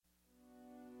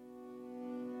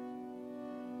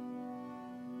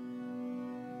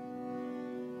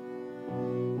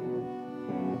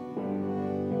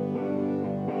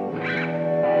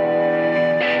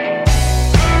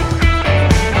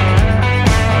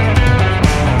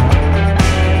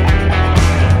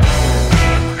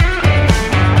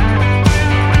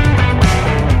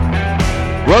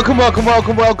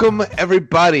Welcome,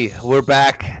 everybody. We're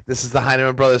back. This is the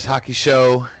Heineman Brothers Hockey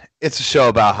Show. It's a show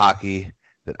about hockey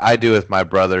that I do with my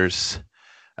brothers,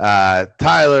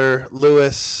 Tyler,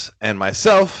 Lewis, and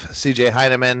myself, CJ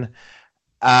Heineman.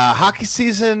 Hockey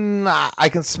season, I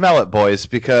can smell it, boys,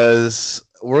 because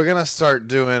we're going to start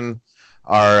doing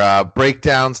our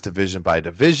breakdowns division by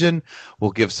division.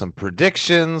 We'll give some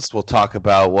predictions. We'll talk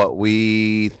about what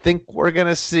we think we're going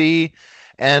to see.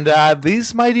 And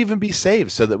these might even be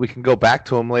saved so that we can go back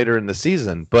to them later in the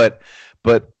season. But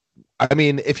I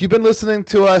mean, if you've been listening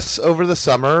to us over the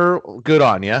summer, good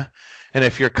on you. And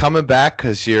if you're coming back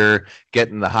because you're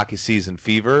getting the hockey season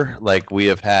fever like we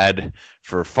have had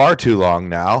for far too long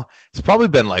now, it's probably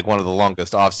been like one of the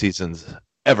longest off seasons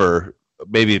ever.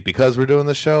 Maybe because we're doing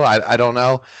the show, I don't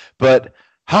know. But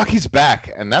hockey's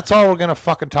back, and that's all we're going to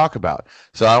fucking talk about.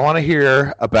 So I want to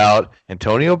hear about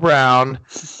Antonio Brown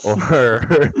or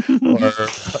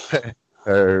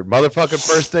motherfucking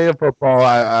first day of football.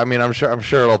 I mean, I'm sure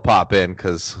it'll pop in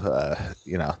because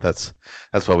that's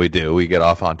what we do. We get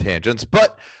off on tangents.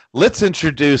 But let's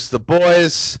introduce the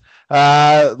boys.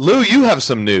 Lou, you have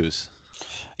some news.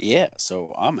 Yeah,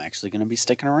 so I'm actually going to be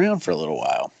sticking around for a little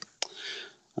while.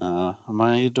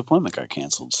 My deployment got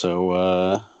canceled,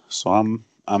 so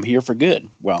I'm here for good.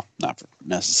 Well, not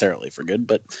necessarily for good,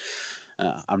 but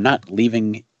I'm not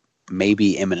leaving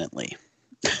maybe imminently.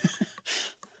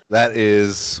 That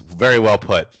is very well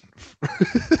put.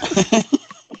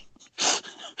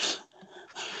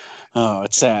 Oh,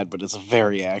 it's sad, but it's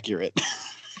very accurate.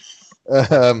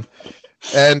 And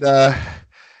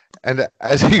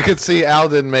as you can see, Al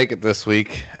didn't make it this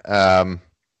week.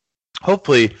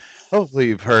 Hopefully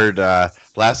you've heard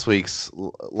last week's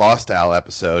Lost Al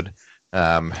episode.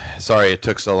 Sorry it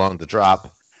took so long to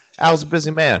drop. Al's a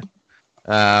busy man.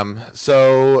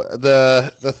 So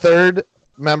the third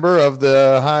member of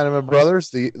the Heineman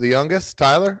brothers, the youngest,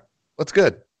 Tyler, what's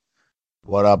good?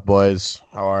 What up, boys?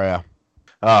 How are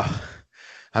ya?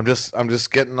 I'm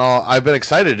just getting all. I've been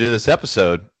excited to do this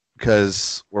episode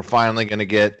because we're finally going to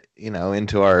get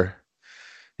into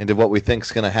what we think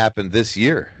is going to happen this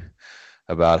year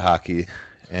about hockey,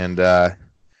 and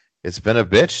it's been a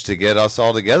bitch to get us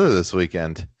all together this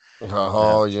weekend.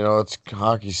 Oh, it's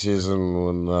hockey season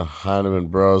when the Heineman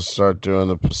Bros start doing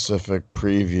the Pacific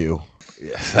preview.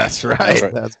 Yes, that's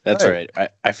right. That's right.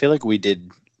 I feel like we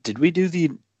did. Did we do the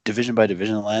division by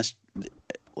division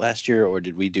last year, or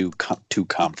did we do two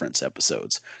conference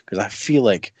episodes? Because I feel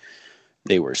like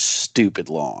they were stupid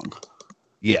long.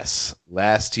 Yes,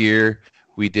 last year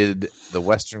we did the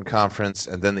Western Conference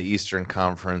and then the Eastern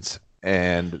Conference,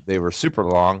 and they were super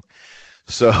long.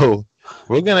 So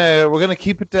we're gonna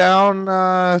keep it down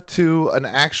to an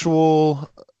actual,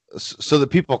 so that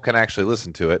people can actually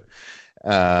listen to it,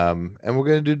 and we're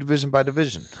gonna do division by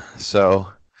division. So,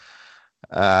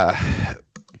 how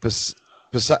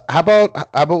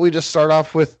about we just start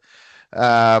off with,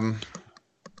 there's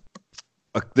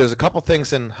a couple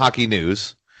things in hockey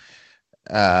news.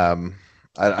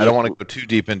 I don't want to go too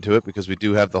deep into it because we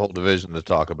do have the whole division to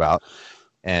talk about.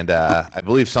 And I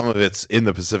believe some of it's in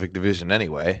the Pacific Division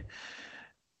anyway.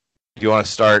 Do you want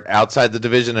to start outside the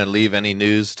division and leave any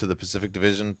news to the Pacific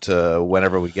Division to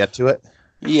whenever we get to it?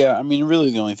 Yeah, I mean,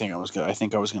 really the only thing I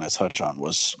think I was going to touch on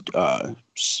was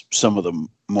some of the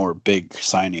more big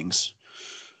signings.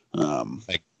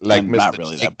 Like not Mr.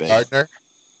 really Jake that big. Gardner?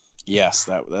 Yes,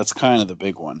 that's kind of the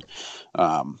big one.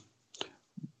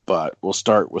 But we'll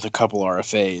start with a couple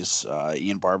RFAs.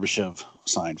 Ian Barbashev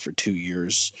signed for 2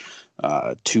 years,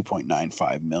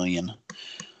 $2.95 million.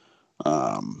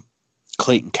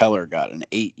 Clayton Keller got an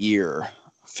 8-year,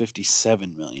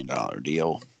 $57 million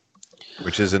deal,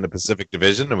 Which is in the Pacific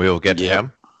Division, and we will get to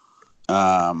him.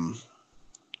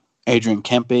 Adrian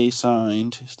Kempe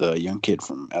signed, the young kid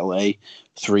from LA,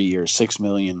 3 years, $6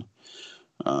 million.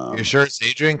 You sure it's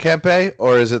Adrian Kempe,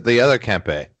 or is it the other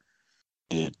Kempe?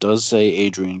 It does say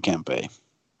Adrian Kempe.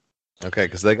 Okay,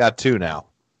 because they got two now.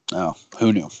 Oh,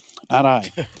 who knew? Not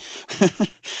I.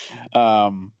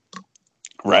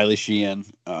 Riley Sheehan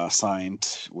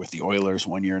signed with the Oilers,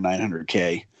 1 year,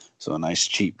 $900K. So a nice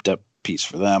cheap depth piece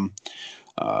for them.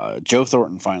 Joe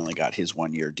Thornton finally got his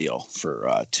 1 year deal for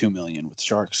 $2 million with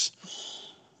Sharks.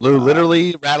 Lou,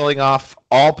 literally rattling off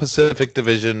all Pacific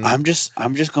Division. I'm just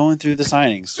going through the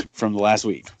signings from the last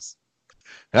week.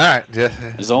 All right,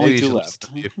 There's only two left.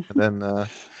 And then, all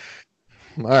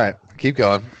right, keep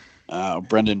going.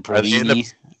 Brendan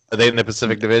Perlini. Are they in the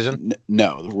Pacific Division?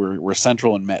 No, we're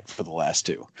Central and Met for the last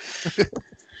two.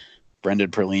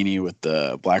 Brendan Perlini with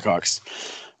the Blackhawks,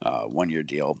 1 year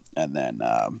deal, and then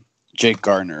Jake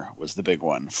Gardner was the big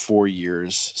one. 4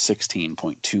 years,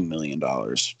 $16.2 million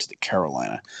to the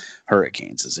Carolina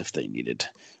Hurricanes, as if they needed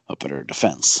a better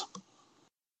defense.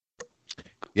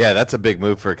 Yeah, that's a big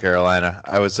move for Carolina.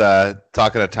 I was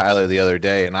talking to Tyler the other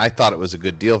day, and I thought it was a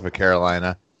good deal for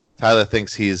Carolina. Tyler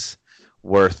thinks he's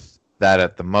worth that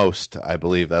at the most. I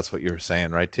believe that's what you were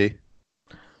saying, right, T?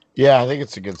 Yeah, I think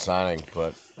it's a good signing,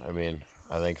 but I mean,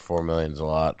 I think $4 million is a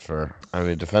lot for. I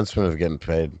mean, defensemen have getting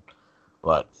paid,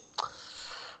 but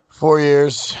 4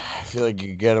 years, I feel like you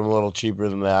could get him a little cheaper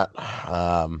than that.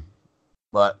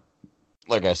 But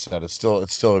like I said, it's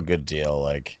still a good deal.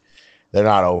 Like they're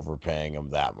not overpaying him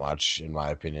that much, in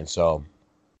my opinion. So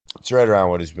it's right around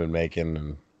what he's been making,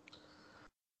 and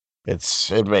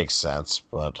it makes sense.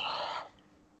 But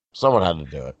someone had to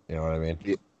do it. You know what I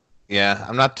mean? Yeah,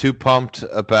 I'm not too pumped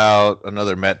about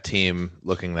another Met team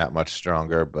looking that much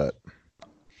stronger, but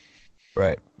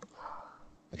right.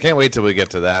 I can't wait till we get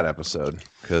to that episode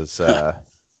because that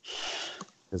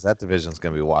division's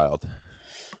going to be wild.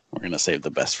 We're going to save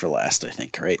the best for last, I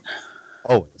think, right?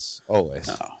 Always. Oh.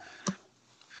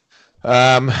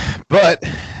 But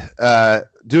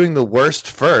doing the worst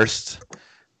first,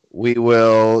 we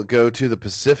will go to the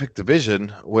Pacific Division,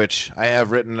 which I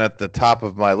have written at the top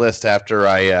of my list after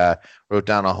I wrote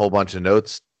down a whole bunch of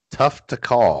notes. Tough to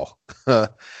call. I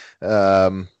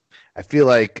feel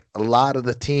like a lot of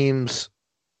the teams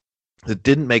that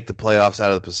didn't make the playoffs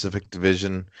out of the Pacific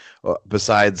Division,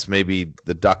 besides maybe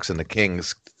the Ducks and the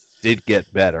Kings, did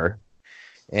get better.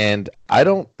 And I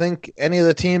don't think any of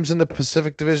the teams in the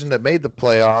Pacific Division that made the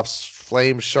playoffs,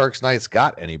 Flames, Sharks, Knights,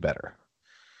 got any better.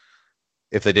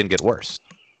 If they didn't get worse.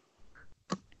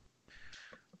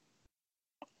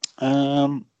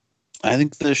 I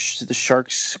think the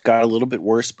Sharks got a little bit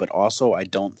worse, but also I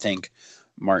don't think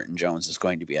Martin Jones is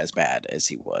going to be as bad as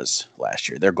he was last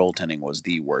year. Their goaltending was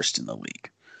the worst in the league.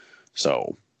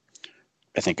 So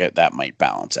I think that might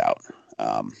balance out.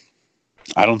 I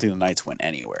don't think the Knights went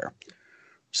anywhere.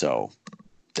 So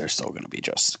they're still going to be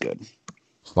just as good.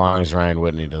 As long as Ryan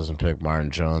Whitney doesn't pick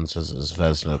Martin Jones as his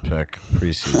Vezina pick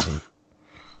preseason.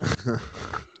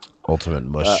 Ultimate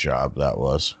mush job that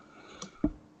was.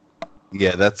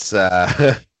 Yeah, that's.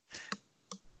 I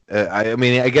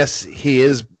mean, I guess he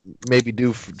is maybe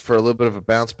due for a little bit of a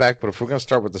bounce back. But if we're going to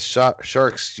start with the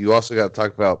Sharks, you also got to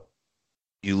talk about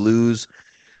you lose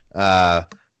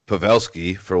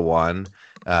Pavelski for one.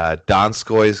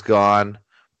 Donskoy's gone.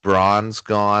 Braun's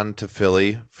gone to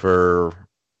Philly for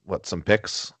some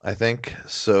picks, I think.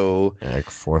 So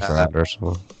like fourth round or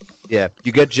something. Yeah,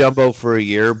 you get Jumbo for a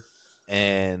year,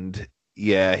 and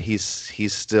yeah, he's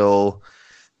still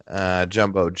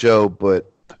Jumbo Joe, but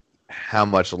how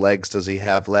much legs does he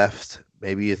have left?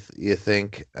 Maybe you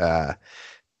think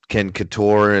can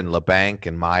Couture and LeBanc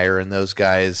and Meyer and those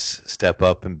guys step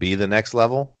up and be the next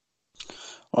level?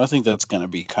 Well, I think that's going to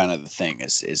be kind of the thing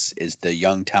is the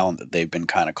young talent that they've been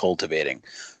kind of cultivating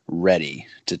ready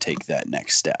to take that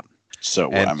next step.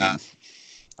 So and,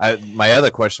 my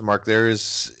other question mark there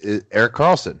is Erik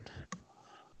Karlsson.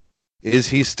 Is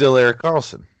he still Erik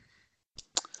Karlsson?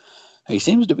 He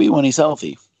seems to be when he's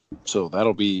healthy. So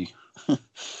that'll be,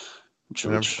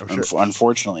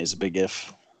 unfortunately, is a big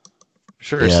if.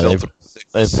 Sure. Yeah,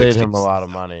 they paid him a lot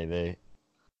of money.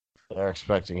 They're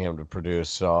expecting him to produce.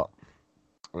 So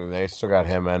I mean, they still got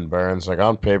him and Burns. Like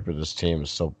on paper, this team is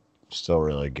still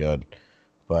really good.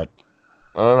 But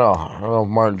I don't know if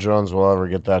Martin Jones will ever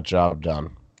get that job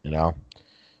done. You know,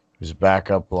 he was back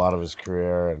up a lot of his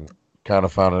career and kind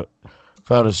of found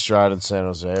his stride in San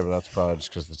Jose, but that's probably just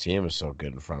because the team is so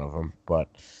good in front of him. But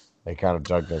they kind of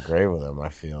dug their grave with him, I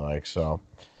feel like. So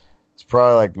it's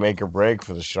probably like make or break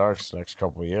for the Sharks the next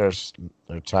couple of years.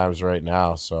 Their time's right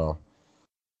now, so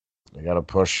they got to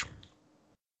push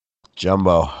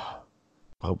Jumbo.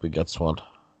 Hope he gets one.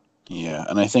 Yeah,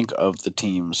 and I think of the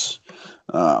teams,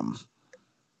 of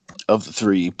the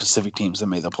three Pacific teams that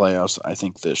made the playoffs, I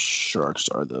think the Sharks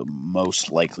are the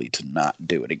most likely to not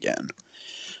do it again.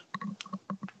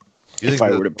 If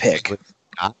I were to pick,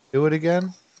 not do it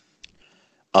again,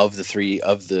 of the three,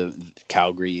 of the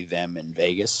Calgary, them, and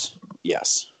Vegas,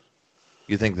 yes.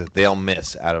 You think that they'll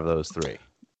miss out of those three?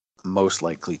 Most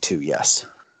likely to, yes.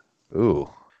 Ooh,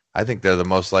 I think they're the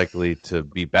most likely to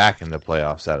be back in the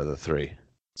playoffs out of the three.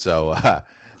 So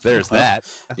there's that.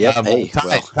 Yeah.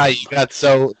 Ty, you got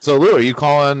so Lou, are you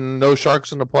calling no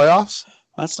Sharks in the playoffs?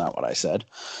 That's not what I said.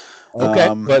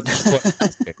 Okay, but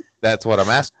that's what I'm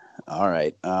asking. All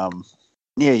right.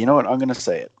 Yeah, you know what? I'm going to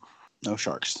say it. No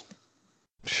Sharks.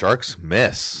 Sharks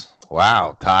miss.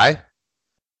 Wow, Ty?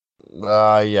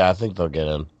 Yeah, I think they'll get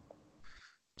in.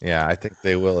 Yeah, I think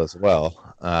they will as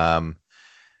well.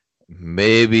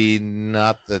 maybe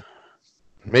not the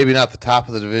top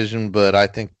of the division, but I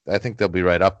think they'll be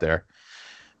right up there.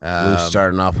 We're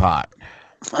starting off hot.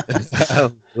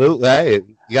 Hey,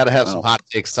 you got to have some hot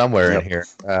takes somewhere in here.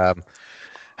 How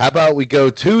about we go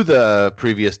to the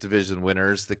previous division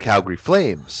winners, the Calgary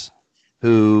Flames,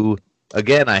 who,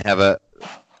 again,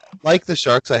 like the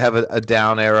Sharks, I have a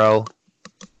down arrow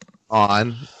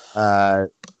on.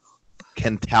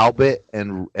 Can Talbot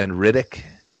and Riddick,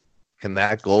 can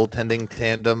that goaltending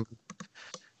tandem,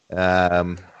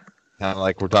 kind of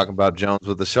like we're talking about Jones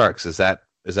with the Sharks, is that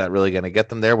really going to get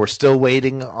them there? We're still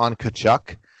waiting on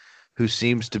Tkachuk, who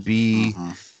seems to be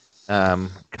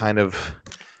kind of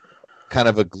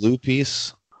a glue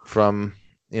piece from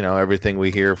everything we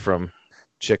hear from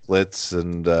Chicklets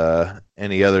and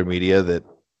any other media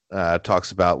that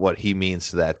talks about what he means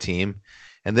to that team.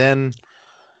 And then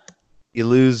you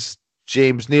lose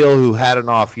James Neal, who had an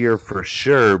off year for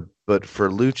sure, but for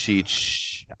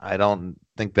Lucic, I don't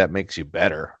think that makes you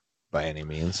better by any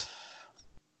means.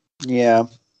 Yeah.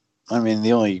 I mean,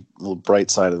 the only little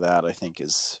bright side of that, I think,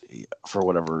 is for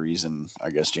whatever reason,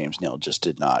 I guess James Neal just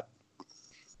did not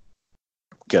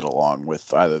get along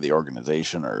with either the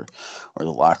organization or the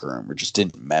locker room, or just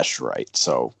didn't mesh right.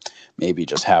 So maybe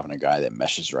just having a guy that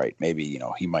meshes right, maybe,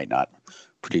 he might not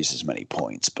produce as many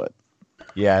points, but.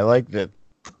 Yeah, I like that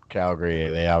Calgary,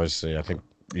 they obviously, I think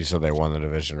you said they won the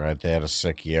division, right? They had a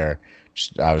sick year.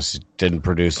 Just obviously didn't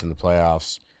produce in the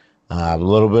playoffs. A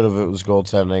little bit of it was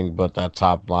goaltending, but that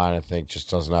top line, I think, just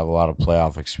doesn't have a lot of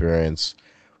playoff experience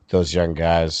with those young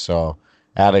guys. So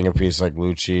adding a piece like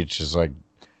Lucic is like,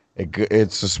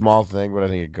 it's a small thing, but I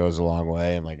think it goes a long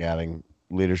way, and like adding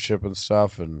leadership and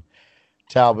stuff. And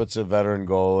Talbot's a veteran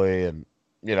goalie, and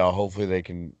hopefully they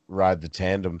can ride the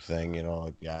tandem thing,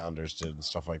 like the Islanders did and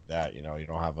stuff like that. You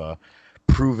don't have a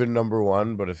proven number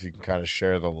one, but if you can kind of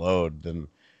share the load, then it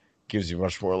gives you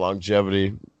much more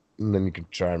longevity, and then you can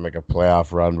try and make a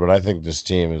playoff run. But I think this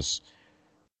team is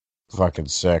fucking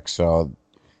sick, so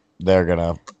they're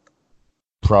gonna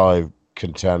probably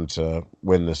contend to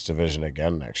win this division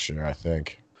again next year, I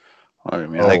think. I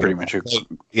mean, I pretty much agree.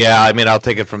 Yeah, I mean, I'll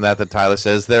take it from that Tyler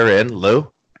says they're in.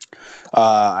 Lou?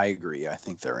 I agree. I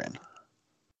think they're in.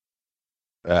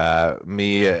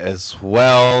 Me as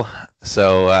well.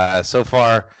 So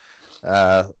far,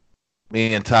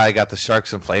 me and Ty got the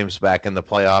Sharks and Flames back in the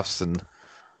playoffs, and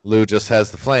Lou just has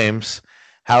the Flames.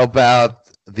 How about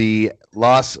the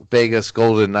Las Vegas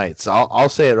Golden Knights? I'll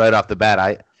say it right off the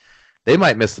bat. They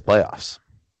might miss the playoffs.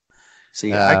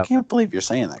 See, I can't believe you're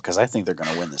saying that, because I think they're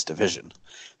going to win this division.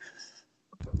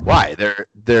 Why?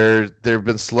 They've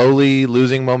been slowly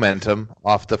losing momentum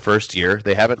off the first year.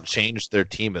 They haven't changed their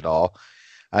team at all.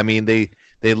 I mean, they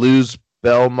lose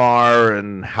Belmar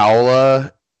and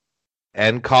Howla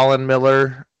and Colin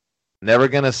Miller. Never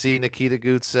going to see Nikita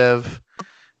Gutsev.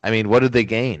 I mean, what did they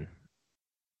gain?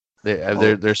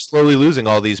 They're slowly losing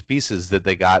all these pieces that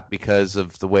they got because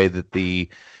of the way that the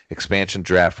expansion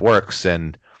draft works,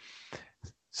 and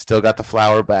still got the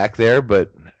Flower back there,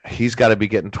 but he's got to be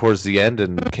getting towards the end.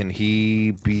 And can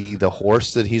he be the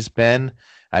horse that he's been?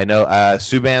 I know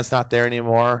Subban's not there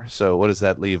anymore, so what does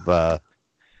that leave?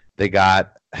 They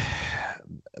got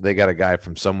a guy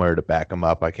from somewhere to back him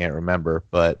up. I can't remember,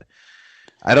 but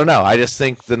I don't know. I just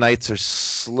think the Knights are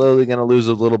slowly going to lose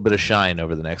a little bit of shine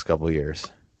over the next couple of years.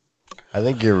 I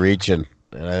think you're reaching,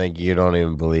 and I think you don't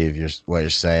even believe what you're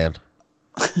saying.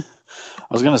 I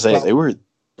was going to say, they were.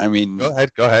 I mean, go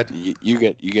ahead. You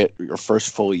get your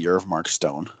first full year of Mark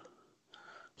Stone.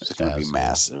 It's going to be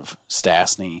massive.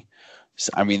 Stastny.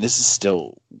 I mean, this is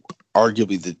still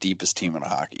arguably the deepest team in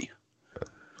hockey.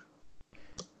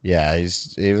 Yeah,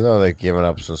 even though they've given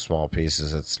up some small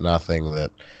pieces, it's nothing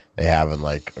that they haven't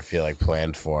I feel like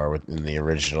planned for in the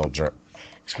original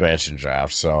expansion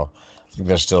draft. So I think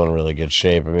they're still in really good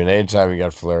shape. I mean, anytime you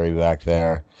got Fleury back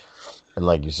there, and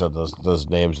like you said, those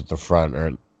names at the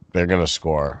front they're gonna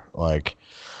score.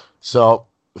 So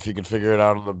if you can figure it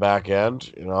out on the back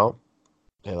end,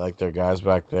 they like their guys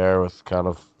back there with kind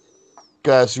of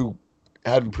guys who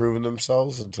hadn't proven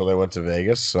themselves until they went to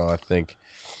Vegas. So I think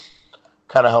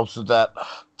kind of helps with that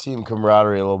team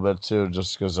camaraderie a little bit too,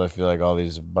 just because I feel like all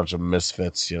these bunch of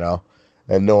misfits,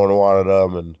 and no one wanted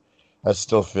them, and I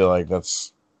still feel like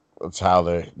that's how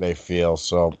they feel.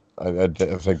 So I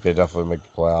think they definitely make the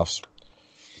playoffs.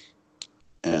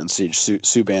 And see,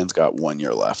 Subban's got 1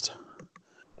 year left.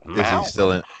 Is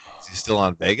he still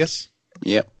on Vegas?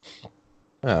 Yep.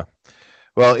 Yeah.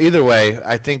 Well, either way,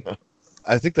 I think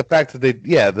the fact that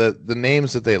the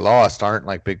names that they lost aren't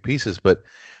like big pieces, but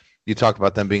you talk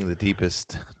about them being the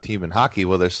deepest team in hockey.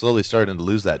 Well, they're slowly starting to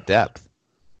lose that depth,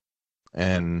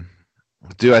 and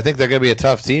Do I think they're going to be a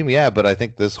tough team? Yeah, but I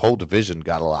think this whole division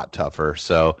got a lot tougher.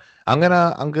 So I'm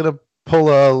gonna pull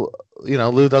a.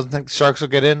 Lou doesn't think the Sharks will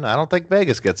get in. I don't think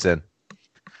Vegas gets in.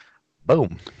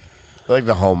 Boom. I feel like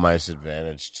the home ice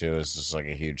advantage too is just like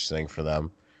a huge thing for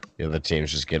them. The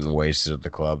team's just getting wasted at the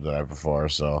club the night before,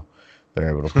 so they're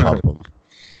able to pump them.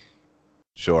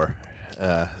 Sure,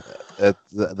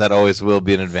 that always will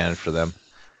be an advantage for them.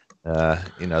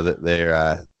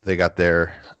 That they got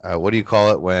their what do you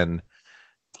call it when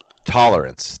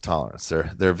tolerance?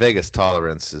 Their Vegas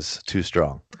tolerance is too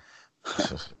strong.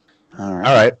 All right.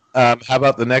 All right. How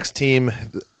about the next team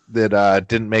that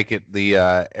didn't make it? The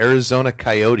Arizona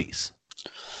Coyotes.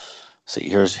 See,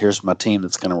 here's my team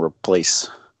that's going to replace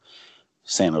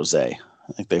San Jose.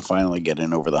 I think they finally get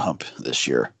in over the hump this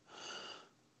year.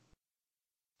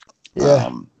 Yeah,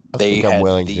 I'm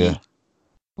willing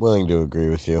to agree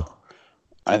with you.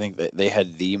 I think that they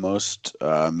had the most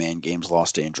man games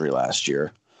lost to injury last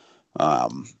year,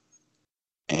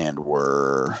 and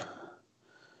were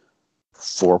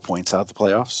 4 points out the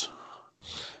playoffs.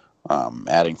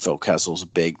 Adding Phil Kessel's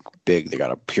big. They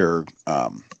got a pure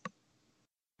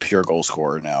goal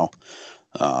scorer now.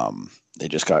 They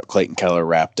just got Clayton Keller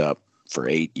wrapped up for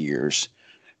 8 years.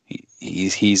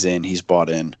 He's in. He's bought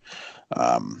in.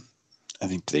 I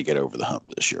think they get over the hump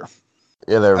this year.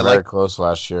 Yeah, they were very close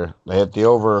last year. They hit the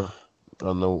over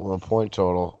on the 1 point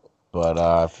total, but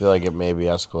I feel like it maybe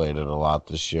escalated a lot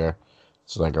this year.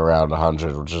 It's like around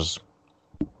 100, which is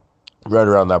right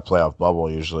around that playoff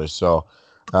bubble usually. So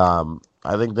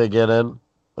I think they get in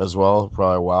as well,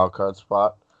 probably a wild card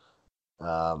spot.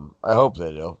 I hope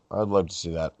they do. I'd love to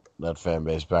see that fan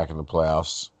base back in the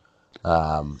playoffs.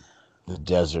 The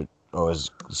desert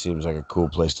always seems like a cool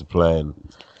place to play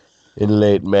in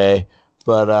late May.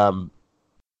 But,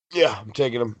 yeah, I'm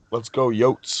taking them. Let's go,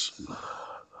 Yotes.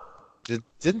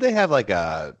 Didn't they have like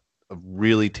a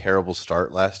really terrible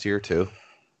start last year, too?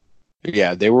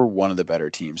 Yeah, they were one of the better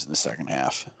teams in the second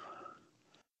half.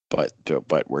 But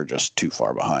we're just too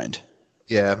far behind.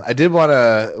 Yeah, I did want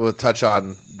to touch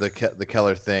on the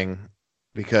Keller thing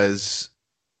because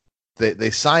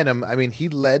they signed him. I mean, he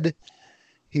led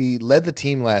the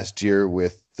team last year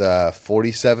with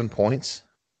 47 points,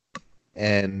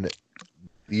 and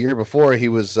the year before he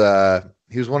was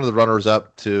one of the runners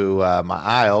up to my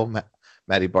Isle,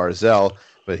 Matty Barzell,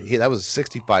 but that was a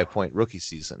 65-point rookie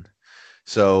season.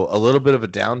 So a little bit of a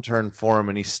downturn for him,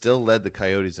 and he still led the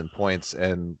Coyotes in points.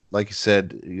 And like you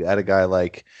said, you had a guy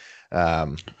like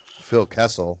Phil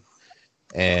Kessel,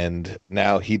 and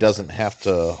now he doesn't have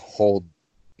to hold,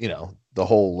 the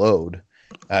whole load.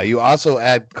 You also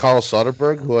add Carl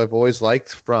Soderberg, who I've always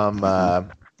liked from the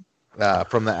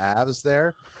Avs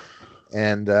there,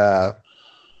 and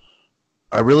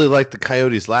I really liked the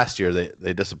Coyotes last year.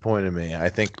 They disappointed me. I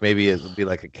think maybe it would be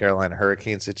like a Carolina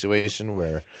Hurricane situation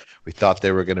where we thought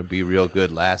they were going to be real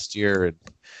good last year, and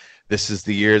this is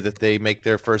the year that they make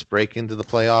their first break into the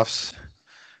playoffs.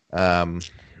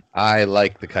 I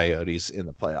like the Coyotes in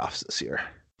the playoffs this year.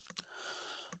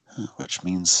 Which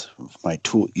means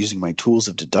using my tools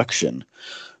of deduction,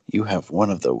 you have one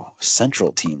of the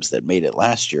Central teams that made it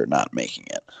last year not making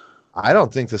it. I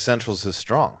don't think the Central's as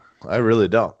strong. I really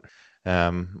don't.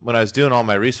 When I was doing all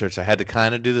my research, I had to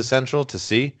kind of do the Central to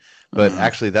see, but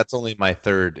actually that's only my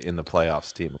third in the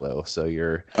playoffs team, Lou. So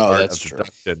your art of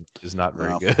deduction is not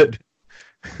very good.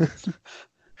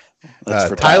 That's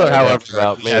for Tyler, however,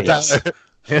 about me.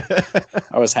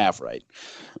 I was half right.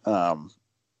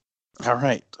 All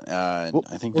right. I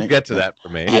think we'll get to that for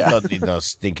me. I don't need no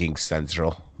stinking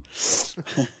Central.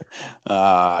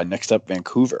 Next up,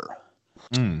 Vancouver.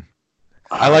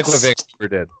 I like what Vancouver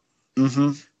did.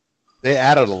 Mm-hmm. They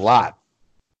added a lot.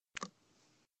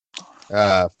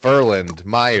 Ferland,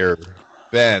 Meyer,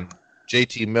 Ben,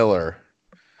 JT Miller.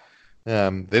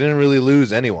 They didn't really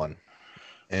lose anyone.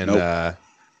 And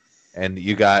and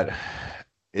you got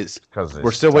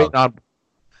we're still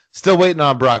waiting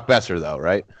on Brock Besser though,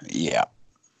 right? Yeah.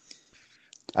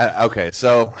 Okay,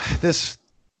 so this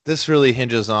really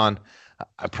hinges on.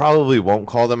 I probably won't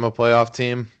call them a playoff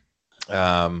team.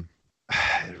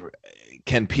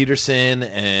 Ken Peterson,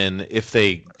 and if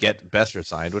they get Besser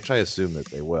signed, which I assume that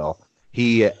they will,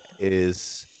 he's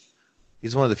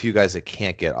one of the few guys that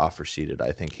can't get offer sheeted.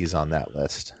 I think he's on that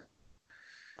list.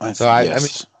 I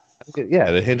mean, yeah,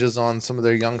 it hinges on some of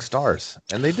their young stars,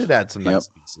 and they did add some nice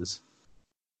pieces.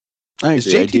 Is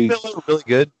JT Miller really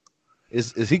good?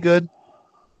 Is he good?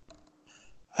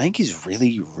 I think he's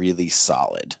really, really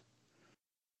solid.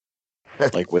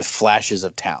 Like with flashes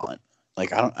of talent.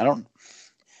 Like I don't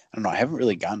know. I haven't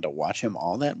really gotten to watch him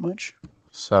all that much.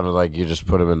 Sounded like you just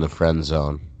put him in the friend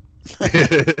zone.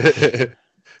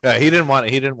 He didn't want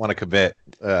to commit.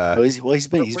 He's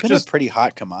been a pretty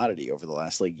hot commodity over the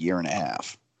last year and a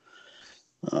half.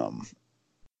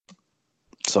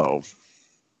 So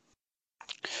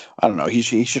I don't know. He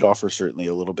should offer certainly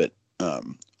a little bit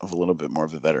of a little bit more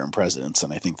of a veteran presence,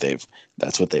 and I think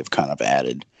that's what they've kind of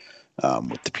added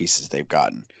with the pieces they've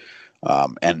gotten.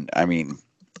 And I mean,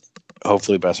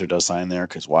 hopefully Besser does sign there,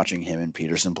 because watching him and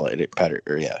Peterson play it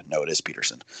is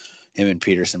Peterson. Him and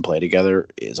Peterson play together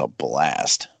is a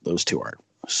blast. Those two are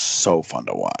so fun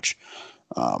to watch.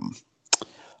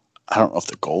 I don't know if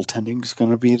the goaltending is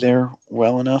going to be there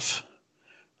well enough.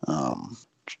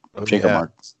 Jacob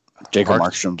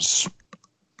Markstrom's,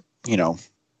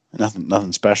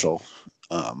 nothing special.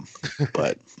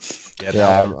 But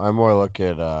I more look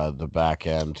at the back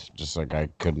end. Just like I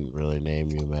couldn't really name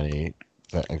you many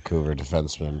Vancouver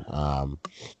defensemen.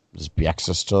 Is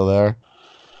Bieksa still there?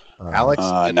 Alex?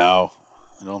 No,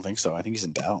 I don't think so. I think he's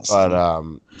in Dallas.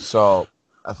 But so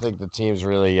I think the team's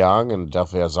really young and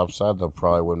definitely has upside. They'll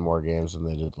probably win more games than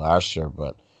they did last year,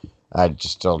 but I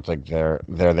just don't think they're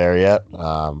there yet.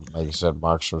 Like you said,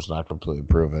 Markstrom's not completely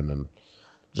proven, and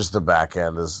just the back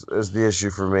end is the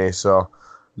issue for me. So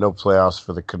no playoffs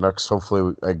for the Canucks.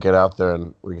 Hopefully I get out there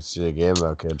and we can see a game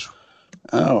though, kids.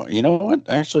 Oh, you know what?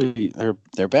 Actually,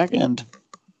 their back end,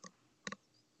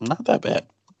 not that bad.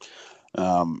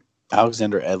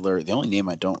 Alexander Edler, the only name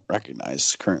I don't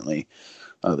recognize currently,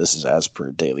 this is as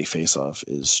per Daily Faceoff,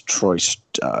 is Troy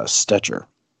Stetcher.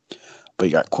 But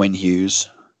you got Quinn Hughes,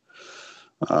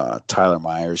 Tyler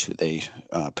Myers, who they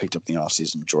picked up in the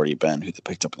offseason, Jordy Ben, who they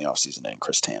picked up in the offseason, and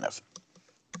Chris Tanev.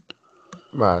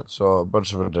 Right, so a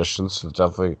bunch of additions. It's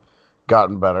definitely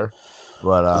gotten better,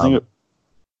 but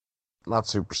not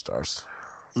superstars.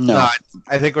 No,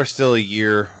 I think we're still a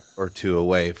year or two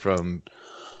away from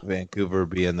Vancouver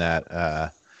being that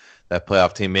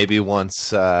playoff team. Maybe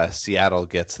once Seattle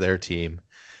gets their team,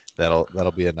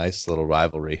 that'll be a nice little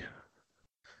rivalry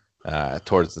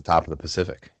towards the top of the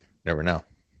Pacific. Never know.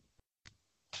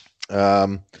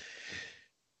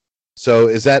 So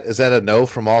is that a no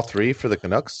from all three for the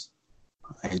Canucks?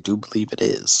 I do believe it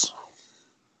is.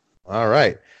 All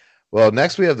right. Well,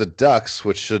 next we have the Ducks,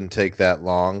 which shouldn't take that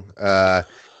long.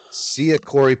 See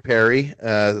Corey Perry.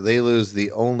 They lose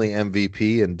the only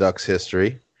MVP in Ducks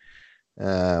history.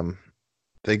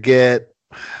 They get,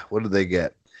 what did they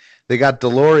get? They got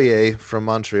Delorier from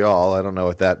Montreal. I don't know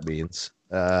what that means.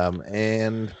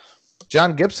 And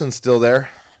John Gibson's still there.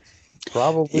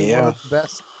 Probably one of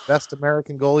the best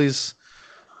American goalies,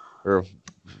 or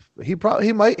he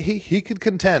could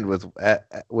contend with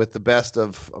the best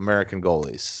of American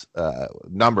goalies,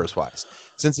 numbers wise.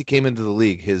 Since he came into the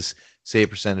league, his save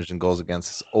percentage and goals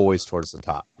against is always towards the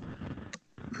top.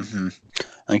 Mm-hmm.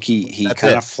 I think he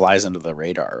kind of flies under the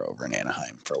radar over in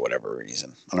Anaheim for whatever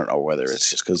reason. I don't know whether it's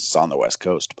just because it's on the West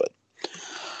Coast, but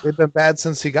they've been bad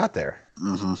since he got there.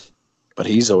 Mm-hmm. But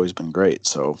he's always been great.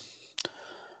 So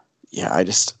yeah,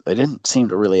 they didn't seem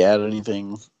to really add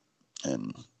anything.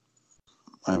 And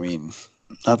I mean,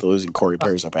 not that losing Corey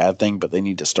Perry is a bad thing, but they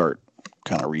need to start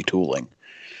kind of retooling.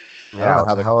 Yeah,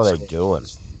 how the hell are they doing?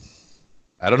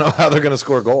 I don't know how they're going to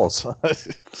score goals.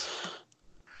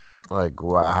 Like,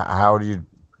 how do you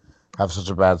have such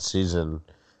a bad season?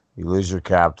 You lose your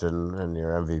captain and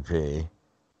your MVP,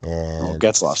 and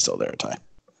Getzlaf's still there, Ty.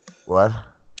 What?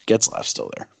 Getzlaf's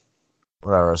still there.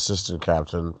 Whatever, assistant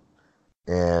captain,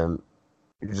 and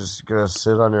you're just gonna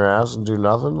sit on your ass and do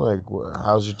nothing. Like,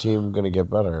 how's your team gonna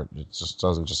get better? It just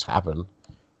doesn't just happen.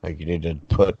 Like, you need to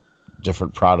put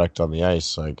different product on the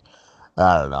ice. Like,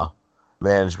 I don't know,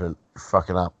 management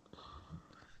fucking up.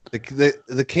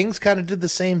 The Kings kind of did the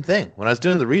same thing. When I was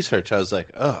doing the research, I was like,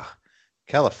 "Ugh,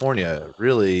 California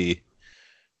really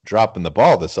dropping the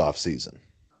ball this offseason."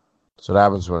 So what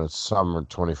happens when it's summer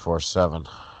 24/7.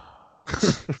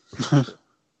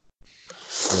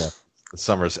 Yeah, the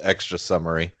summer's extra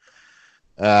summery.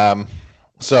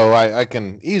 So I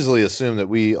can easily assume that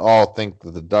we all think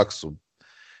that the Ducks,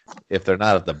 if they're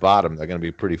not at the bottom, they're going to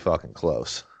be pretty fucking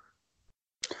close.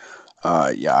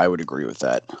 Yeah, I would agree with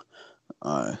that.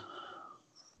 Yeah,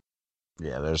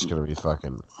 they're just going to be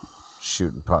fucking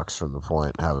shooting pucks from the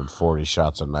point, having 40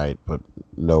 shots a night, but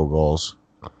no goals.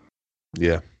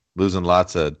 Yeah, losing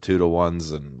lots of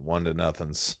 2-1s and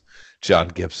 1-0s. John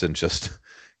Gibson just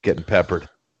getting peppered.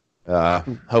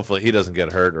 Hopefully he doesn't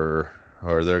get hurt, or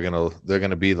they're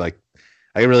gonna be like,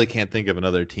 I really can't think of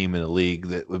another team in the league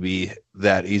that would be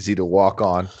that easy to walk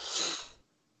on.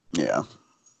 Yeah,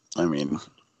 I mean,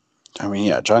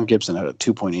 yeah. John Gibson had a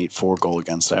 2.84 goal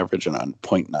against average and a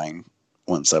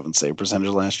 .917 save percentage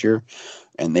last year,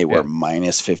 and they were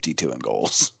minus 52 in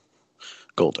goals,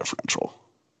 goal differential.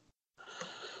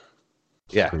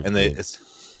 Yeah, and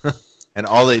and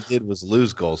all they did was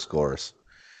lose goal scorers.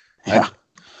 Yeah.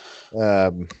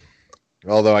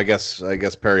 Although I guess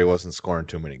Perry wasn't scoring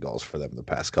too many goals for them the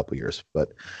past couple years,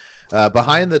 but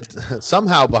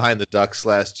somehow behind the Ducks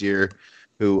last year,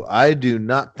 who I do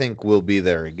not think will be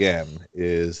there again,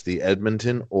 is the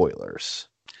Edmonton Oilers.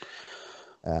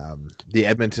 The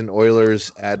Edmonton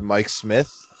Oilers add Mike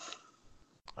Smith,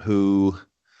 who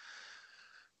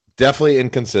definitely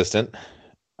inconsistent,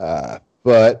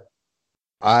 but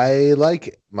I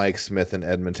like Mike Smith in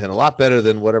Edmonton a lot better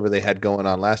than whatever they had going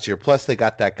on last year. Plus, they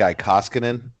got that guy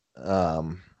Koskinen,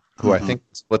 who I think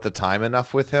split the time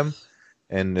enough with him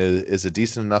and is a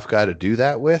decent enough guy to do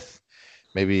that with.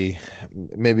 Maybe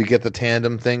get the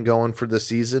tandem thing going for the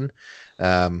season.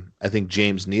 I think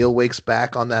James Neal wakes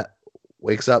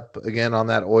up again on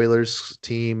that Oilers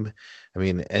team. I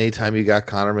mean, anytime you got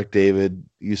Connor McDavid,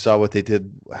 you saw what they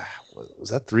did. Was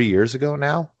that 3 years ago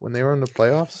now when they were in the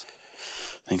playoffs?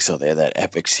 I think so. They had that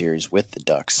epic series with the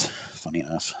Ducks, funny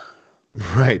enough.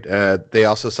 Right. They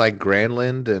also signed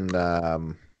Granlund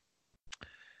and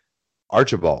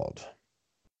Archibald.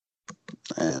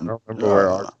 And, I don't remember where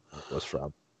Archibald was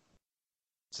from.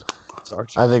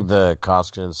 I think the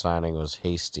Koskinen signing was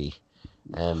hasty,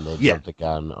 and they jumped the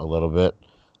gun a little bit.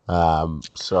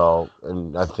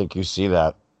 And I think you see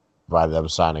that by them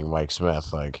signing Mike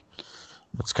Smith. Like,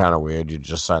 it's kind of weird. You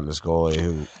just signed this goalie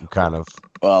who kind of...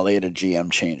 Well, they had a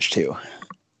GM change, too.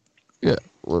 Yeah,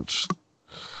 which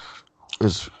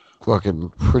is fucking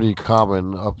pretty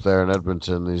common up there in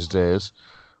Edmonton these days.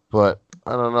 But,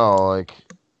 I don't know, like,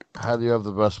 how do you have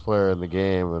the best player in the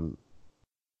game and,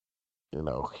 you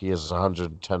know, he has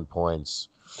 110 points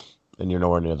and you're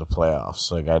nowhere near the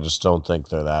playoffs? Like, I just don't think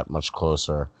they're that much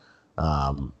closer.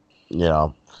 You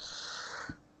know,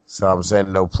 so I'm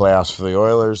saying no playoffs for the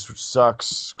Oilers, which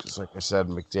sucks because, like I said,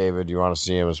 McDavid, you want to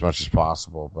see him as much as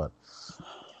possible, but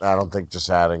I don't think just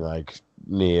adding like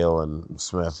Neal and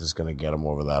Smith is going to get him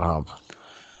over that hump.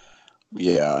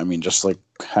 Yeah, I mean, just like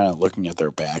kind of looking at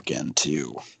their back end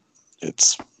too,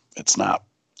 it's not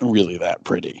really that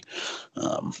pretty.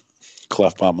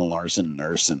 Clefbaum and Larson,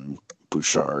 Nurse and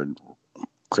Bouchard,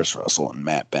 Chris Russell and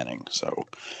Matt Benning. So.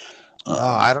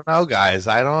 I don't know, guys.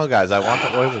 I want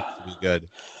the Oilers to be good.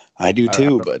 I do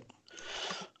too, but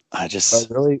I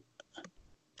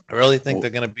really think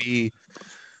they're going to be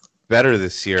better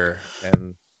this year,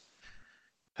 and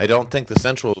I don't think the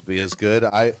Central will be as good.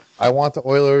 I want the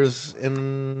Oilers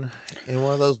in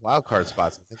one of those wild card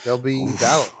spots. I think they'll be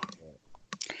valid.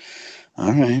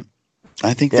 All right,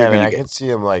 I think. Yeah, I can see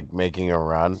them like making a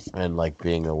run and like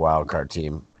being a wild card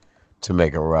team to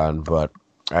make a run, but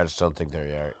I just don't think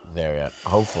they're there yet.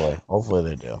 Hopefully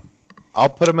they do. I'll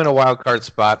put them in a wild card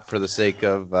spot for the sake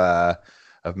of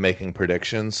making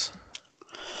predictions.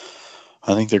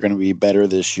 I think they're going to be better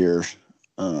this year.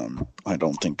 I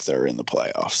don't think they're in the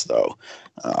playoffs though,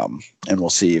 and we'll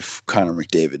see if Connor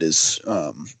McDavid is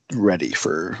ready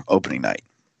for opening night.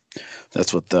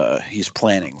 That's what he's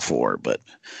planning for, but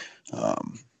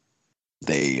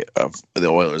the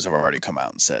Oilers have already come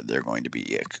out and said they're going to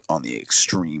be on the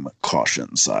extreme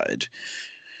caution side.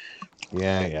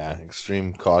 Yeah.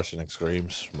 Extreme caution, extreme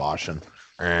smoshing.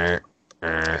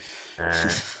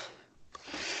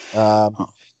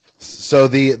 So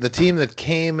the team that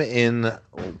came in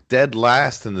dead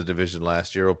last in the division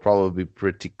last year will probably be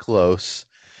pretty close.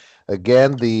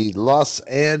 Again, the Los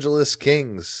Angeles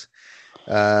Kings.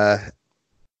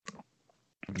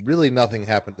 Really nothing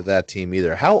happened to that team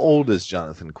either. How old is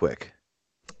Jonathan Quick?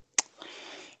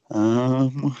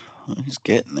 He's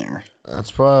getting there.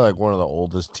 That's probably like one of the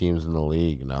oldest teams in the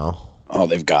league now. Oh,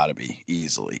 they've got to be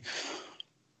easily.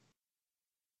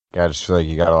 Yeah, I just feel like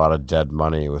you got a lot of dead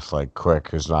money with like Quick,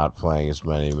 who's not playing as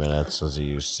many minutes as he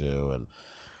used to, and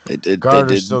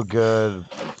Gardner's still good.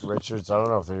 Richards, I don't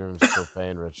know if they're even still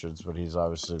paying Richards, but he's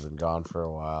obviously been gone for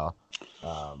a while.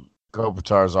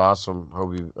 Kopitar's awesome.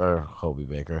 Hobie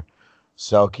Baker,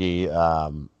 Selke,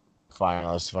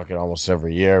 finalist fucking almost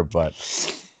every year, but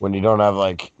when you don't have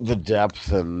like the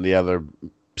depth and the other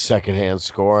secondhand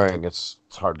scoring, it's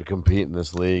hard to compete in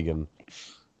this league, and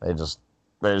they just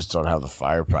don't have the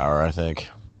firepower, I think.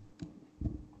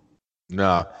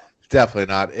 No,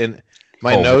 definitely not. In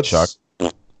my notes,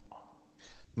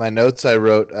 I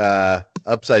wrote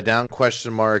upside down ?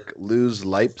 Lose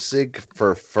Leipzig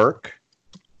for Ferk,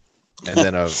 and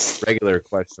then a regular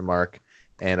question mark,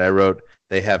 and I wrote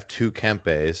they have two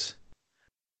Kempes,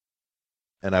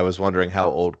 and I was wondering how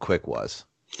old Quick was.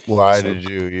 Why did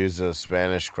you use a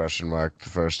Spanish question mark the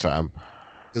first time?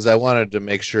 Because I wanted to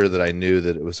make sure that I knew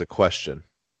that it was a question.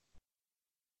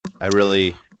 I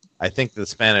I think the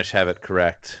Spanish have it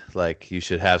correct. Like, you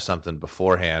should have something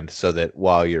beforehand so that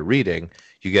while you're reading,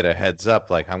 you get a heads up.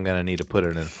 Like, I'm going to need to put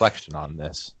an inflection on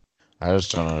this. I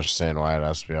just don't understand why it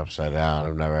has to be upside down.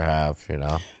 I've never have, you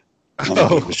know. I think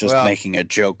he was just making a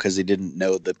joke because he didn't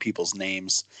know the people's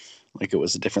names, like it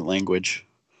was a different language.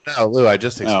 No, Lou, I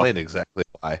just explained exactly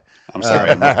why. I'm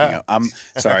sorry. I'm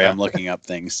sorry. I'm looking up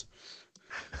things.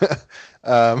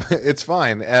 It's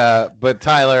fine. But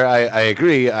Tyler, I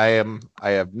agree. I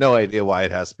have no idea why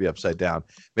it has to be upside down.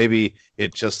 Maybe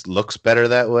it just looks better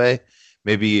that way.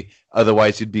 Maybe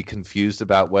otherwise you'd be confused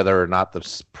about whether or not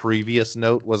the previous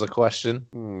note was a question.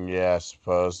 Yeah, I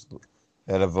suppose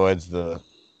it avoids the.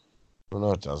 Well,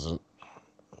 no, it doesn't.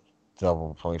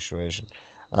 Double punctuation.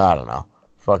 I don't know.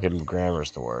 Fucking grammar's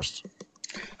the worst.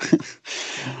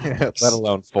 Let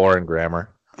alone foreign grammar.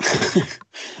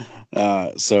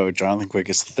 So Jonathan Quick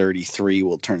is 33,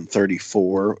 will turn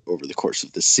 34 over the course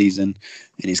of this season,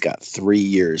 and he's got 3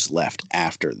 years left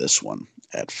after this one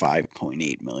at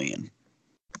 $5.8 million.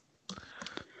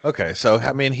 Okay, so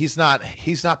I mean he's not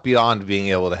beyond being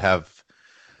able to have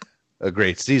a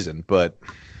great season, but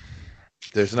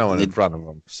there's no one in front of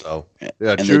him. So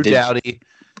Drew Doughty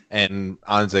and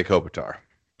Anze Kopitar.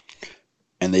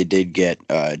 And they did get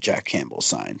Jack Campbell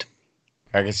signed.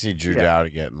 I can see Drew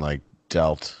Doughty getting like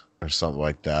dealt or something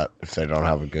like that if they don't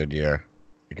have a good year.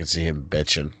 I can see him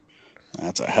bitching.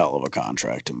 That's a hell of a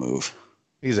contract to move.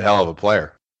 He's a hell of a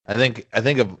player. I think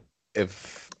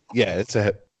it's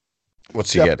a.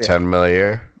 What's he get? 10 million a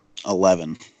year?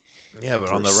 11. Yeah, but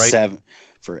on the right 7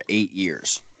 for 8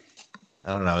 years.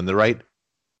 I don't know. In the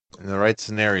right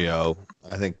scenario,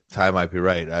 I think Ty might be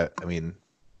right. I mean,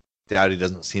 Doughty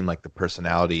doesn't seem like the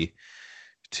personality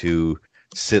to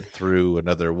sit through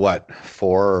another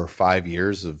 4 or 5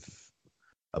 years of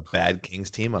a bad Kings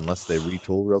team unless they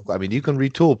retool real quick. I mean, you can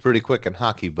retool pretty quick in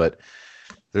hockey, but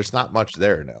there's not much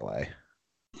there in LA.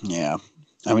 Yeah.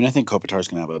 I mean, I think Kopitar's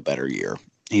going to have a better year.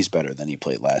 He's better than he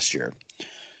played last year.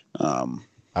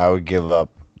 I would give up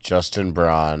Justin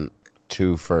Braun,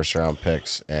 2 first-round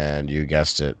picks, and you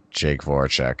guessed it, Jake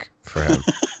Voracek for him.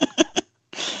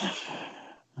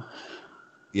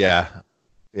 Yeah.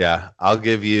 I'll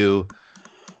give you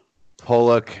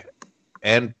Pollock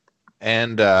and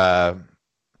oh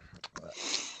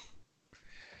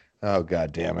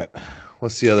god damn it.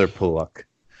 What's the other Pollock?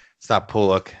 It's not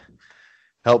Pollock.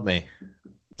 Help me.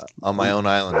 On my own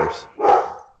Islanders.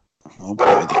 Oh boy,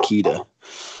 the Keita.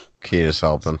 Keita's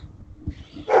helping.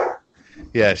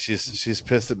 Yeah, she's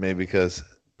pissed at me because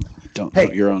don't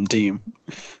vote your own team.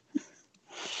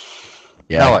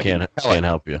 Yeah, I can't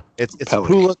help you. It's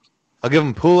Pulock. I'll give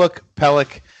him Pulock,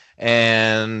 Pellick,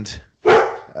 and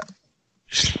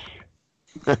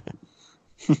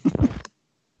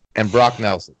and Brock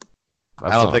Nelson.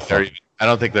 I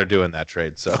don't think they're doing that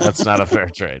trade. So that's not a fair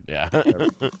trade. Yeah.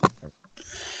 The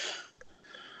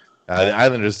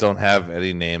Islanders don't have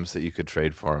any names that you could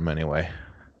trade for him anyway.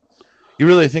 You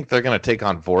really think they're going to take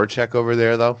on Voracek over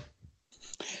there, though?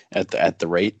 At the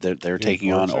rate that they're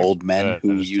taking on old men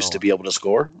who used to be able to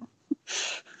score?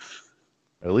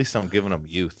 At least I'm giving them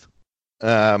youth.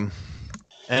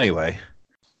 Anyway,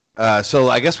 so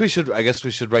I guess we should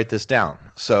write this down.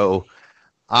 So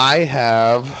I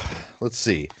have, let's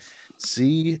see,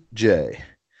 CJ.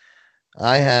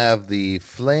 I have the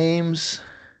Flames,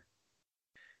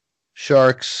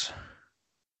 Sharks,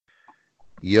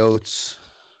 Yotes,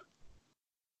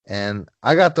 and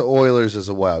I got the Oilers as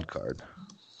a wild card.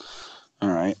 All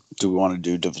right. Do we want to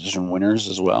do division winners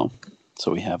as well?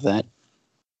 So we have that.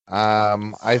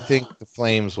 I think the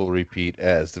Flames will repeat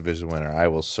as division winner. I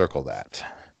will circle that.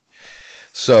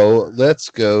 So let's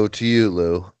go to you,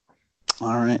 Lou.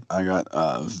 All right. I got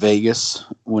Vegas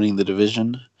winning the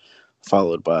division,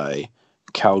 followed by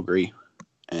Calgary,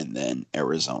 and then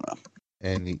Arizona.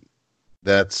 And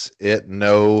that's it.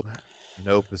 No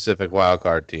Pacific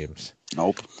wildcard teams.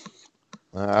 Nope.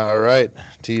 All right.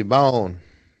 T-Bone.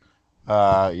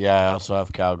 Yeah, I also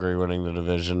have Calgary winning the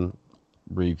division.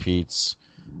 Repeats.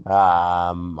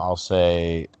 I'll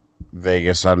say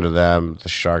Vegas under them, the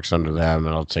Sharks under them,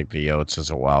 and I'll take the Yotes as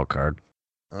a wild card.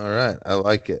 All right. I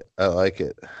like it. A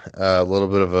little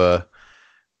bit of a...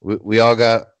 We all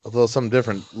got a little something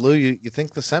different. Lou, you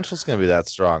think the Central's going to be that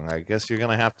strong? I guess you're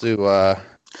going to have to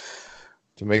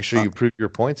make sure you prove your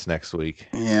points next week.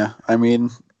 Yeah. I mean,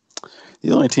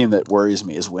 the only team that worries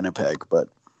me is Winnipeg, but...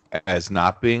 As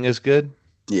not being as good?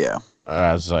 Yeah.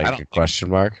 As like a question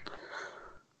mark?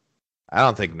 I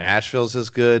don't think Nashville's as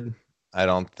good. I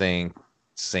don't think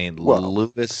St.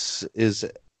 Louis is.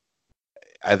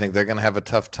 I think they're going to have a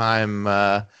tough time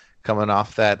coming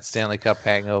off that Stanley Cup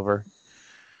hangover.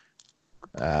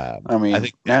 I mean, I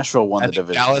think Nashville won the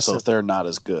division, Dallas, so if they're not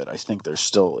as good, I think they're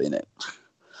still in it.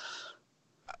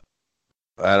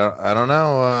 I don't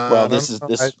know. Well, this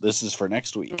is for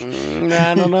next week.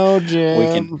 I don't know,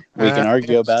 Jim. We can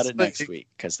argue about it next week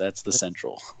because that's the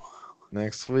Central.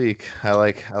 Next week, I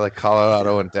like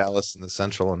Colorado and Dallas in the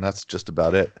Central, and that's just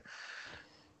about it.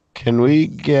 Can we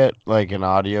get like an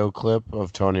audio clip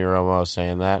of Tony Romo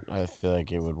saying that? I feel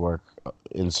like it would work.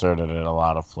 Inserted in a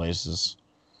lot of places.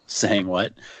 Saying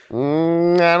what? I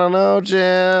don't know,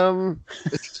 Jim.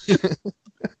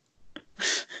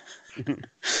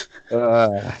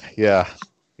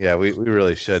 Yeah, we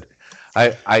really should.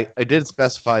 I did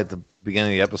specify at the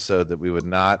beginning of the episode that we would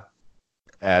not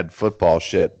add football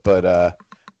shit, but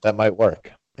that might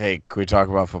work. Hey, can we talk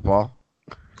about football?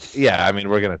 Yeah, I mean,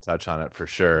 we're going to touch on it for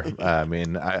sure. I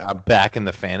mean, I'm back in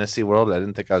the fantasy world. I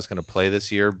didn't think I was going to play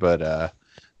this year, but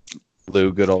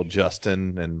Lou, good old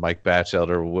Justin, and Mike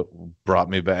Batchelder brought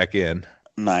me back in.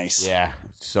 Nice. Yeah,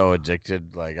 so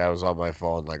addicted. Like, I was on my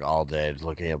phone like all day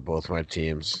looking at both my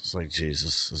teams. It's like,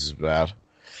 Jesus, this is bad.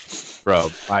 Bro,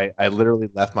 I literally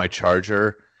left my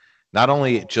charger, not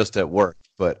only just at work,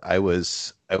 but I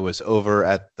was over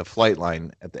at the flight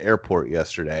line at the airport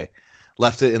yesterday.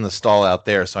 Left it in the stall out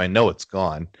there, so I know it's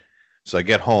gone. So I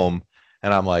get home,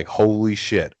 and I'm like, holy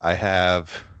shit, I'm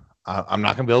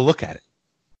not going to be able to look at it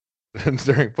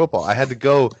during football. I had to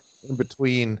go in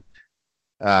between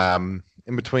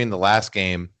the last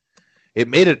game. It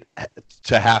made it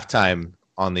to halftime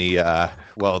on the,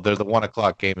 they're the 1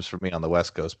 o'clock games for me on the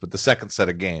West Coast, but the second set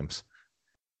of games.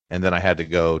 And then I had to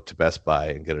go to Best Buy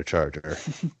and get a charger.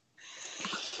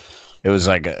 It was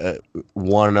like a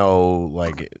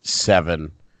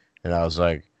 107, and I was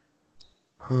like,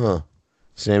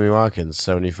 Sammy Watkins,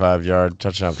 75-yard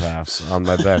touchdown pass on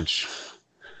my bench.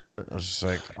 I was just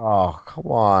like, oh, come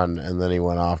on. And then he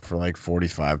went off for like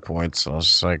 45 points. So I was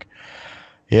just like,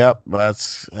 yep,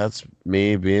 that's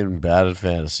me being bad at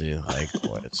fantasy. Like,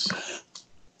 boy,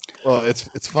 Well,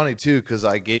 it's funny too because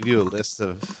I gave you a list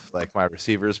of like my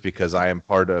receivers because I am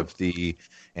part of the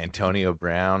Antonio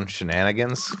Brown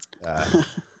shenanigans.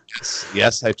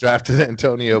 Yes, I drafted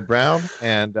Antonio Brown,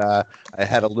 and I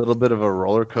had a little bit of a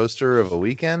roller coaster of a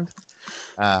weekend.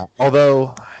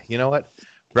 Although, you know what?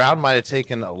 Brown might have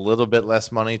taken a little bit less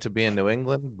money to be in New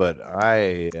England, but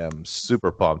I am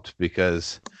super pumped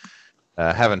because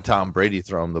having Tom Brady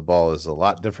throw him the ball is a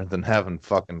lot different than having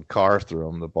fucking Carr throw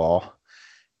him the ball.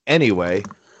 Anyway,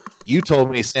 you told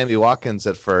me Sammy Watkins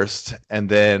at first, and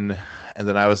then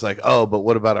I was like, oh, but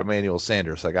what about Emmanuel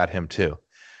Sanders? I got him too.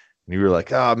 And you were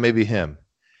like, oh, maybe him.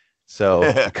 So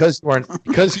because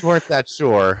you weren't that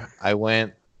sure, I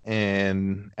went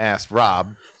and asked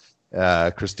Rob,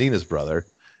 Christina's brother,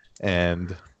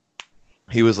 and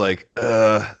he was like,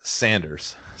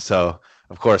 Sanders. So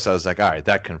of course I was like, all right,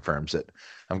 that confirms it.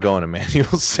 I'm going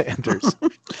Emmanuel Sanders.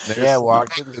 Yeah,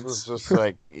 Watkins was just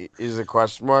like, is a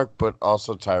question mark, but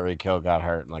also Tyreek Hill got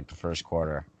hurt in like the first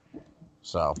quarter.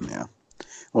 So yeah.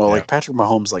 Well, like Patrick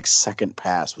Mahomes' like second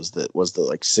pass was the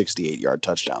like 68-yard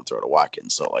touchdown throw to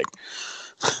Watkins. So like,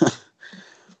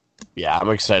 yeah, I'm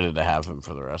excited to have him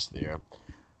for the rest of the year.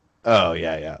 Oh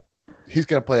yeah. He's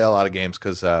gonna play a lot of games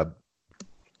because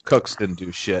Cooks didn't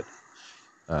do shit.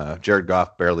 Jared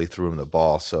Goff barely threw him the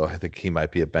ball, so I think he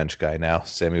might be a bench guy now.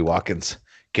 Sammy Watkins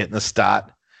getting the start.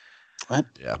 What?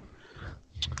 Yeah.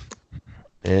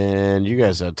 And you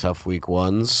guys had tough week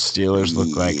ones. Steelers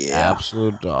look like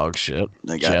absolute dog shit.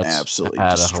 They got Jets absolutely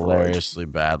had destroyed. A hilariously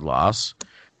bad loss.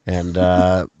 And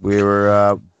we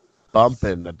were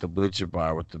bumping at the Bleacher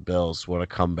Bar with the Bills. What a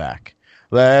comeback.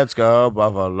 Let's go,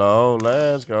 Buffalo.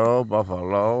 Let's go,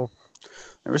 Buffalo.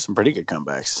 There were some pretty good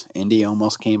comebacks. Indy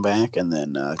almost came back, and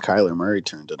then Kyler Murray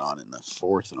turned it on in the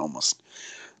fourth and almost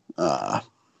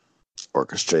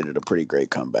orchestrated a pretty great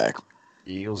comeback.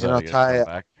 Eagles had a good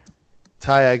comeback.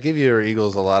 Ty, I give your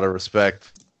Eagles a lot of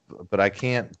respect, but I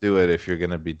can't do it if you're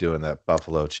going to be doing that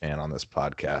Buffalo chant on this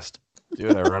podcast.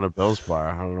 Dude, I run a Bills bar.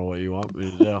 I don't know what you want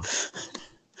me to do.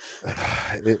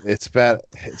 It's bad.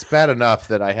 It's bad enough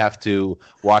that I have to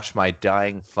watch my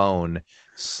dying phone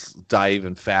die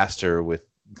even faster with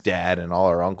Dad and all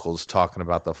our uncles talking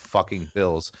about the fucking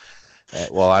Bills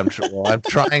while I'm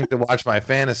trying to watch my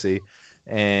fantasy,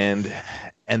 and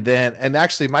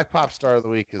actually my pop star of the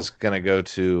week is going to go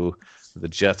to the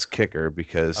Jets kicker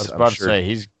because I was about to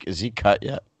say is he cut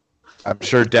yet? I'm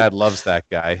sure Dad loves that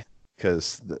guy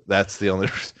because that's the only.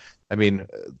 I mean,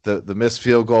 the missed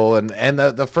field goal and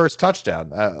the first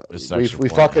touchdown. We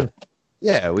fucking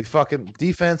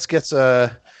defense gets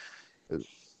a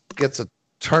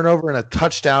turnover and a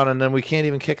touchdown, and then we can't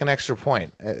even kick an extra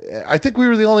point. I think we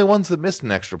were the only ones that missed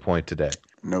an extra point today.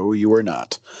 No, you were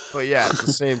not. But yeah, at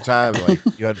the same time, like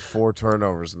you had 4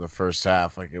 turnovers in the first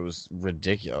half. Like it was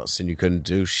ridiculous, and you couldn't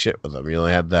do shit with them. You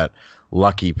only had that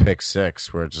lucky pick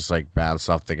 6 where it just like bounced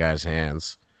off the guy's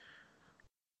hands.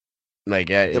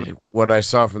 Like what I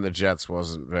saw from the Jets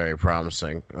wasn't very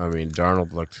promising. I mean,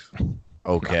 Darnold looked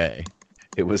okay.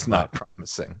 It was not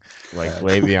promising. Like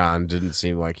Le'Veon didn't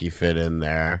seem like he fit in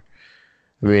there.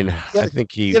 I mean, I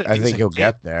think he'll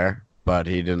get there, but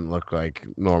he didn't look like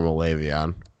normal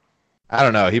Le'Veon. I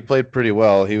don't know. He played pretty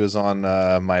well. He was on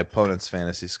my opponent's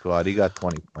fantasy squad. He got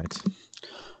 20 points.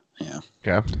 Yeah.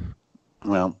 Okay.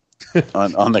 Well,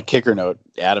 on the kicker note,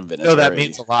 Adam Vinatieri. No, that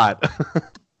means a lot.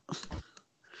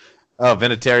 Oh,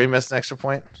 Vinatieri missed an extra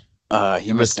point?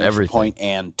 He missed an extra point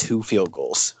and 2 field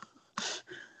goals.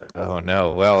 Oh,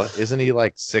 no. Well, isn't he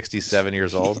like 67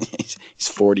 years old? He's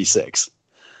 46.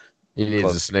 He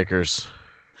needs a Snickers.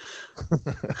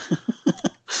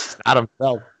 Not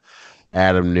himself.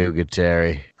 Adam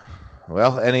Vinatieri.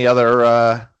 Well, any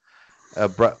other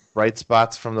bright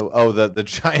spots from the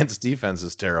Giants' defense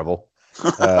is terrible.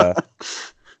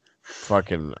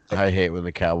 Fucking, I hate when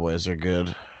the Cowboys are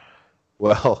good.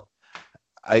 Well,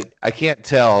 I can't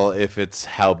tell if it's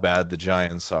how bad the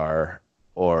Giants are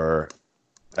or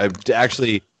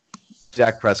actually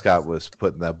Dak Prescott was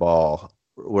putting that ball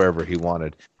wherever he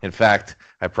wanted. In fact,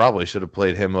 I probably should have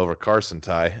played him over Carson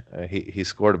Ty. He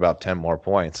scored about 10 more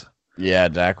points. Yeah,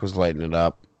 Dak was lighting it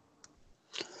up.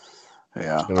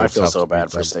 Yeah, I feel so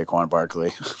bad for Saquon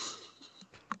Barkley.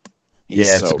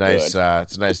 It's nice.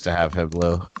 It's nice to have him,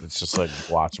 Lou. It's just like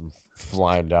watch him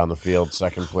flying down the field,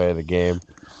 second play of the game.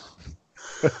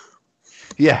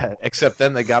 Yeah, except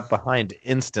then they got behind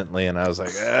instantly, and I was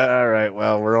like, all right,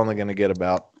 well, we're only going to get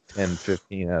about 10,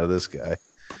 15 out of this guy.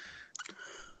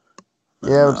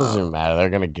 Yeah, it doesn't even matter. They're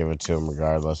going to give it to him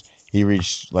regardless. He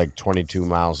reached like 22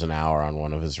 miles an hour on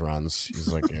one of his runs. He's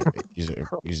like he's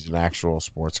an actual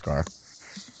sports car.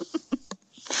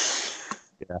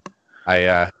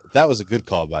 Yeah, that was a good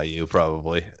call by you,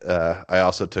 probably. I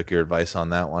also took your advice on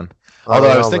that one. Although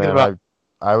I was thinking about,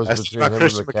 I was between him and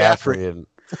McCaffrey, and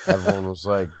everyone was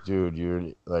like, "Dude, you're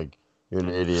an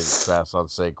idiot." Pass on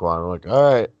Saquon. I'm like,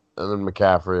 all right, and then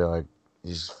McCaffrey, like,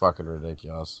 he's fucking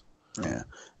ridiculous. Yeah,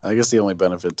 I guess the only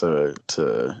benefit to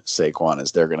Saquon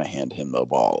is they're going to hand him the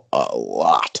ball a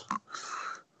lot.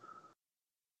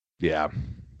 Yeah.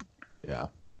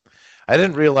 I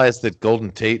didn't realize that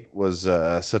Golden Tate was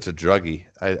such a druggie.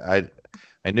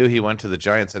 I knew he went to the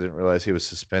Giants. I didn't realize he was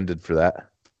suspended for that.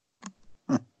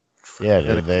 Yeah,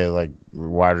 they like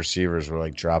wide receivers were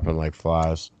like dropping like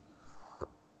flies.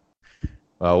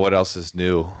 What else is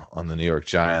new on the New York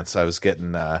Giants? I was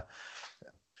getting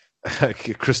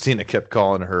Christina kept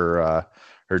calling her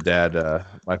dad,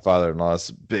 my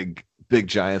father-in-law's big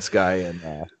Giants guy,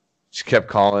 and she kept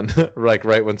calling like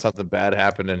right when something bad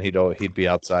happened, and he'd be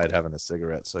outside having a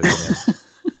cigarette. So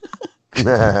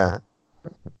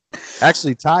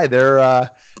actually, Ty,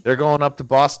 they're going up to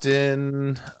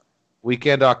Boston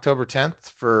weekend, October 10th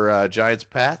for Giants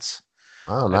Pats.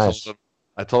 Oh, nice.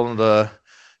 I told them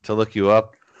to look you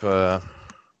up, go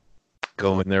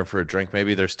in there for a drink.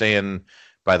 Maybe they're staying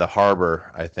by the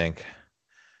harbor, I think.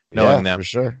 Knowing them, for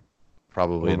sure.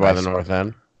 Probably by the north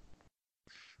end.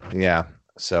 Yeah.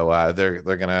 So they're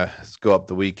gonna go up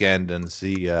the weekend and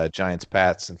see Giants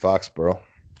Pats in Foxborough.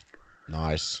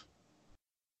 Nice.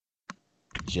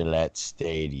 Gillette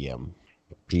Stadium.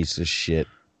 Piece of shit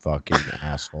fucking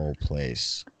asshole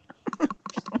place.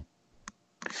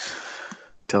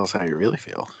 Tell us how you really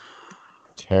feel.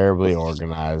 Terribly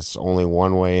organized. Only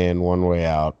one way in, one way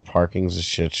out. Parking's a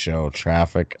shit show.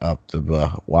 Traffic up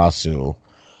the wazoo.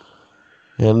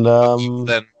 And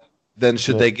then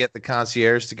should they get the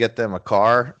concierge to get them a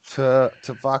car to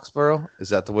Foxborough? Is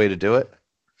that the way to do it?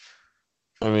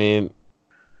 I mean,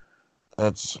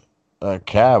 that's a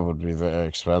cab would be very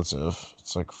expensive.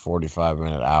 It's like a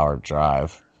 45-minute hour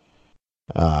drive.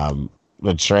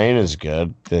 The train is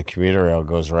good. The commuter rail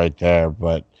goes right there,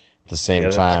 but at the same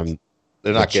time,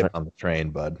 they're not getting on the train,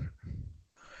 bud.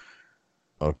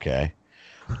 Okay.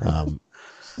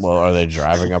 Well, are they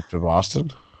driving up to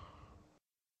Boston?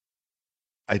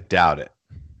 I doubt it.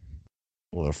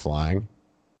 Well, they're flying.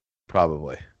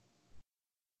 Probably.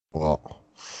 Well,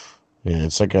 yeah,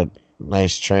 it's like a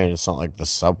nice train. It's not like the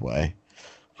subway,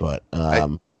 but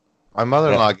my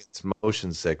mother-in-law gets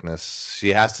motion sickness. She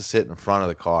has to sit in front of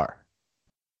the car.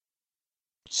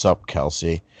 Sup,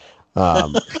 Kelsey?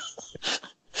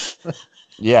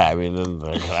 Yeah, I mean, then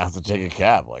they're gonna have to take a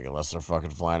cab, like unless they're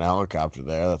fucking flying a helicopter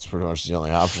there. That's pretty much the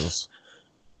only options.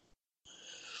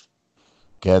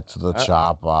 Get to the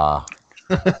chopper. All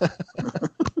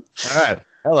right.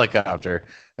 Helicopter.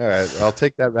 All right, I'll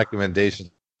take that recommendation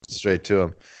straight to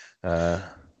him.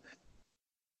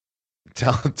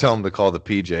 Tell him to call the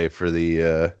PJ for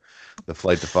the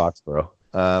flight to Foxborough.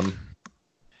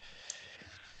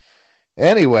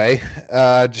 Anyway,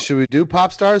 should we do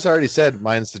pop stars? I already said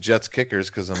mine's the Jets kickers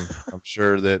because I'm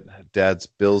sure that Dad's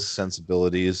Bills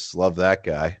sensibilities love that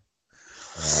guy.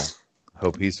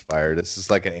 Hope he's fired. This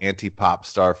is like an anti-pop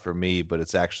star for me, but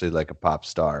it's actually like a pop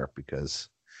star because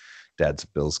Dad's a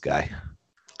Bills guy.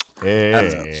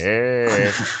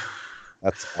 Hey.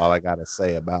 That's all I gotta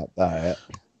say about that.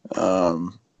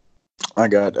 I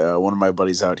got one of my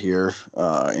buddies out here,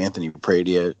 Anthony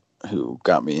Pradia, who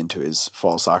got me into his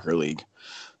fall soccer league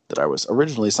that I was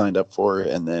originally signed up for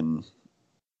and then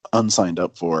unsigned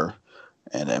up for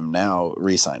and am now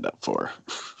re-signed up for.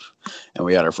 And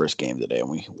we had our first game today and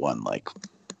we won like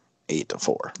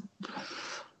 8-4.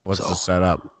 What's the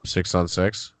setup?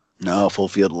 6-on-6? No, full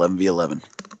field 11v11.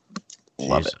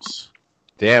 Love it.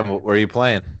 Damn, where are you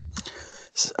playing?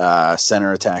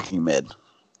 Center attacking mid.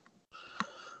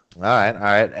 All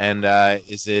right. And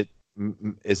is it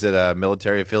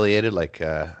military affiliated? Like,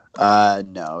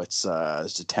 no, it's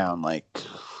a town like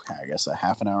I guess a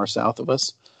half an hour south of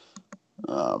us.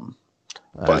 But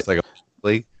it's like a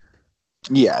league.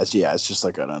 Yeah, it's just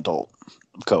like an adult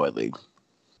co-ed league.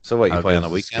 So what you play on the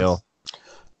weekends?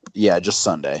 Yeah, just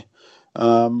Sunday.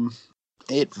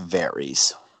 It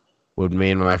varies. Would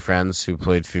me and my friends who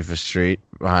played FIFA Street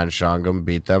behind Shongum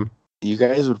beat them? You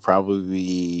guys would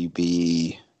probably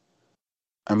be.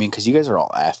 I mean, because you guys are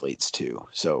all athletes too,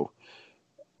 so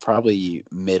probably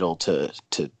middle to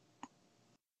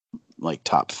like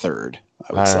top third.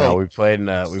 I don't know. We played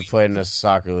in a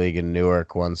soccer league in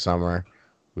Newark one summer.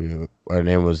 Our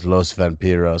name was Los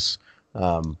Vampiros,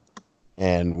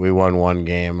 and we won one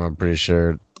game. I'm pretty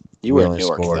sure you were in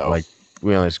Newark, though.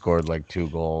 We only scored like 2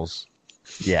 goals.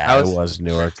 Yeah, it was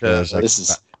Newark. This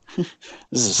is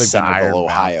Centerville,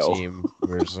 Ohio. Team. We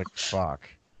were just like, fuck.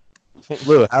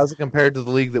 Lou, how's it compared to the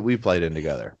league that we played in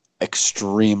together?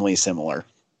 Extremely similar.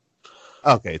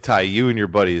 Okay, Ty, you and your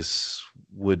buddies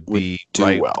would be do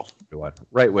right well.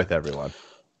 Right with everyone.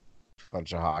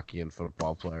 Bunch of hockey and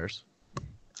football players.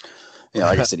 Yeah,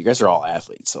 like I said, you guys are all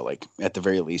athletes, so like at the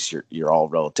very least, you're all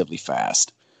relatively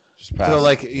fast. So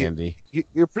like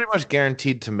you're pretty much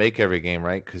guaranteed to make every game,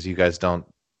 right? Because you guys don't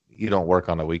work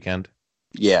on the weekend.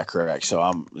 Yeah, correct.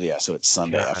 So so it's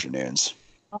Sunday afternoons.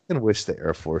 I fucking wish the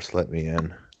Air Force let me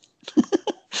in.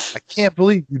 I can't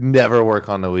believe you never work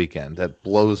on the weekend. That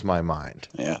blows my mind.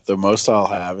 Yeah, the most I'll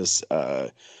have is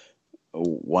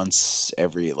once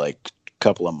every like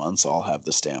couple of months I'll have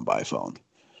the standby phone.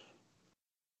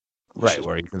 Right,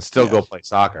 where you can still go play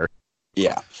soccer.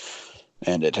 Yeah.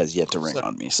 And it has yet to ring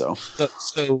on me, so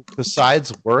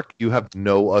besides work, you have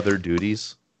no other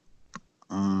duties?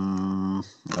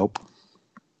 Nope.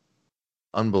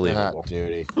 Unbelievable.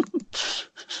 Duty.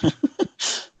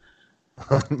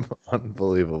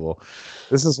 Unbelievable.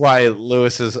 This is why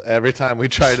Lewis is every time we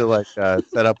try to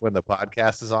set up when the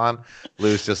podcast is on,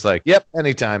 Lewis just like, yep,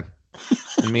 anytime.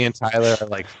 And me and Tyler are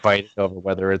like fighting over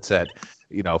whether it's at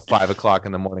 5 o'clock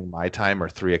in the morning my time or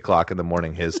 3 o'clock in the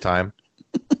morning his time.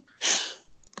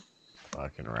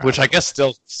 Which I guess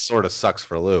still sort of sucks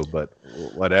for Lou, but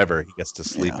whatever. He gets to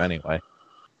sleep anyway.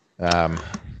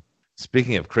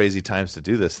 Speaking of crazy times to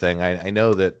do this thing, I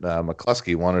know that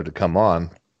McCluskey wanted to come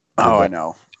on. Oh, I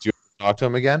know. Did you talk to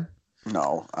him again?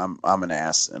 No, I'm an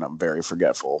ass and I'm very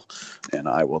forgetful, and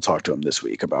I will talk to him this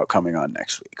week about coming on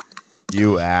next week.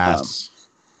 You ass.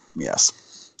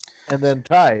 Yes. And then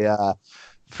Ty,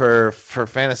 for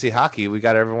fantasy hockey, we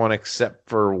got everyone except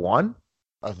for one.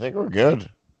 I think we're good.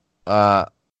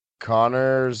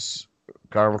 Connor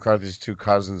McCarthy's 2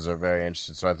 cousins are very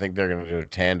interested, so I think they're going to do a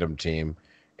tandem team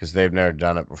because they've never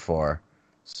done it before.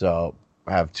 So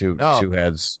I have two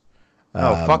heads.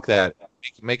 No, fuck that.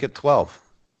 Make it 12.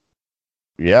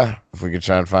 Yeah, if we could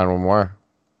try and find one more.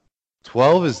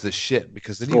 12 is the shit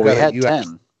because then we had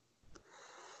 10.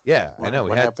 Yeah, I know.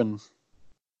 What happened?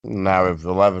 Now we have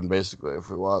 11 basically if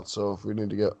we want. So if we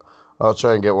need to get, I'll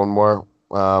try and get one more.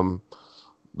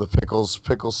 The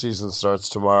pickle season starts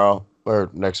tomorrow or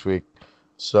next week,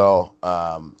 so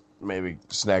maybe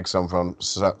snag someone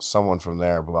from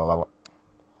there. Blah blah blah.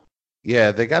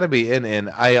 Yeah, they got to be in. And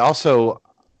I also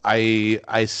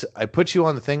I put you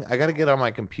on the thing. I got to get on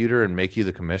my computer and make you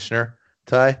the commissioner,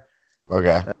 Ty.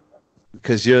 Okay.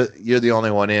 Because you're the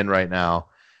only one in right now,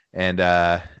 and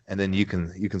then you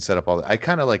can set up all that. I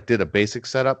kind of did a basic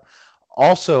setup.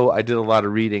 Also, I did a lot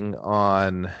of reading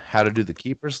on how to do the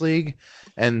Keepers League,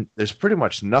 and there's pretty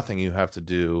much nothing you have to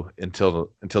do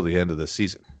until the end of the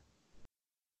season.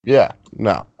 Yeah,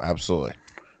 no, absolutely.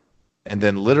 and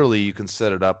then literally you can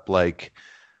set it up like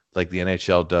the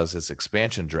NHL does its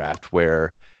expansion draft,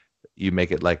 where you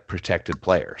make it like protected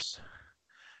players.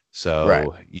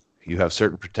 So you have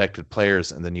certain protected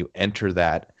players, and then you enter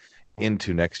that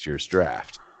into next year's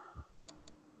draft.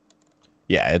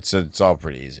 Yeah, it's all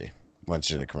pretty easy. Once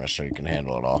you're the commissioner, you can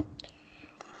handle it all.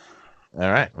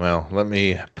 All right. Well, let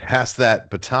me pass that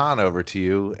baton over to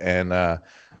you, and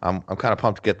I'm kind of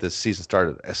pumped to get this season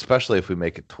started, especially if we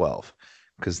make it 12,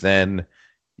 because then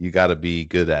you got to be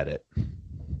good at it.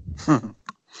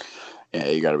 Yeah,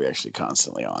 you got to be actually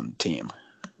constantly on team.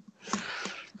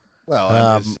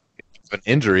 Well, an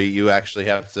injury, you actually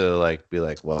have to like be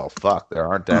like, well, fuck, there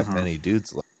aren't that many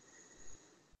dudes left.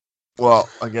 Well,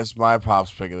 I guess my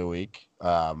Pops pick of the week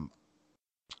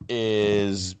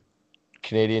is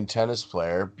Canadian tennis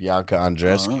player Bianca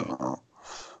Andreescu.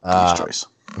 Nice choice.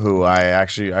 Who I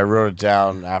wrote it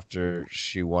down after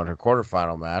she won her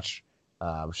quarterfinal match.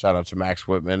 Shout out to Max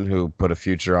Whitman, who put a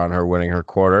future on her winning her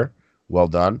quarter. Well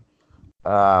done.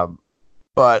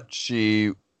 But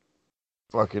she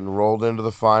fucking rolled into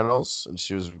the finals, and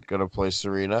she was going to play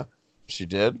Serena. She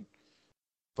did.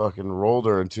 Fucking rolled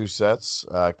her in 2 sets.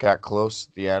 Got close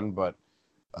at the end, but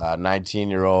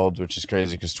 19-year-old, which is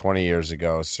crazy because 20 years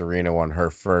ago, Serena won her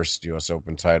first U.S.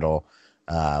 Open title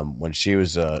when she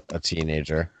was a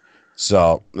teenager.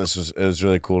 So it was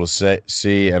really cool to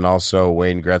see. And also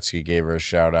Wayne Gretzky gave her a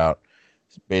shout out.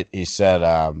 He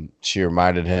said she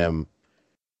reminded him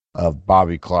of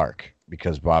Bobby Clark,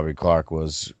 because Bobby Clark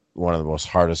was one of the most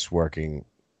hardest working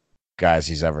guys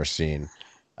he's ever seen.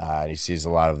 He sees a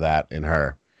lot of that in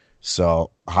her. So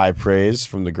high praise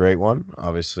from the great one.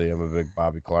 Obviously, I'm a big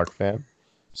Bobby Clark fan.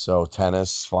 So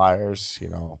tennis, Flyers,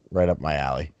 right up my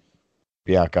alley.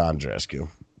 Bianca Andreescu.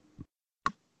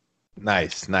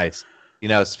 Nice.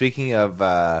 Speaking of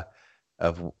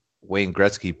Wayne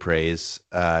Gretzky praise,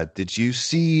 did you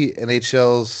see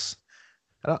NHL's?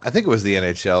 I think it was the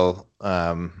NHL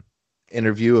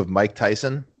interview of Mike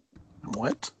Tyson.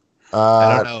 What?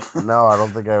 I don't know. No, I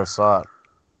don't think I saw it.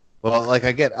 Well, like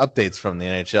I get updates from the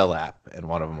NHL app, and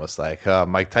one of them was like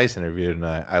Mike Tyson interviewed, and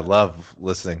I love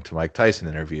listening to Mike Tyson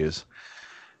interviews.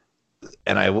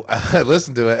 And I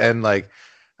listened to it, and like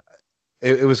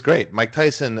it was great. Mike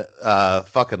Tyson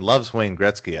fucking loves Wayne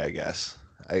Gretzky, I guess.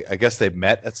 I guess they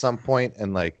met at some point,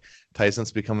 and like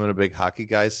Tyson's becoming a big hockey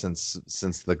guy since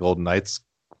the Golden Knights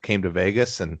came to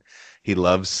Vegas, and he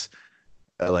loves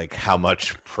like how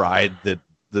much pride that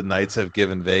the Knights have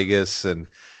given Vegas, and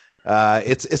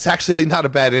it's actually not a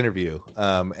bad interview,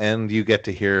 and you get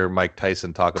to hear Mike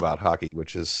Tyson talk about hockey,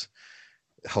 which is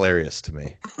hilarious to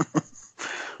me.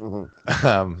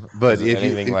 But is if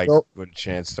anything you like when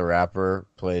Chance the Rapper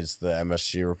plays the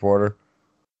MSG reporter,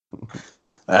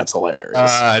 that's hilarious.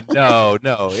 No,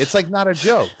 it's like not a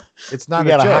joke. It's not a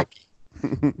joke.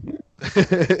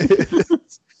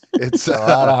 It's a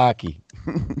lot of hockey.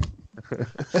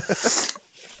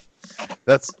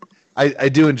 That's I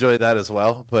do enjoy that as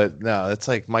well, but no, it's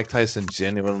like Mike Tyson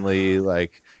genuinely,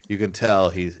 like, you can tell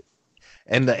he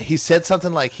said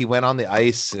something like he went on the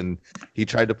ice and he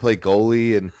tried to play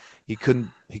goalie and he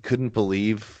couldn't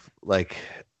believe, like,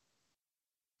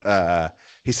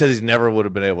 he says he never would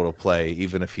have been able to play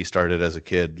even if he started as a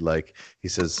kid. Like, he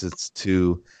says it's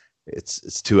too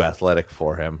athletic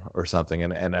for him or something,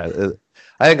 and I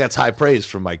think that's high praise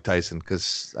from Mike Tyson,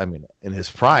 because I mean, in his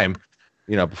prime,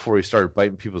 before he started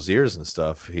biting people's ears and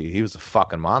stuff, he was a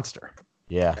fucking monster.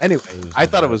 Yeah. Anyway, I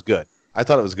thought it was good.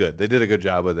 They did a good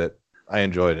job with it. I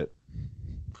enjoyed it.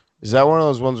 Is that one of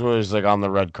those ones where he's like on the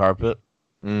red carpet?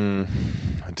 I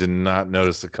did not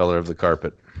notice the color of the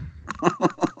carpet.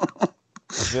 I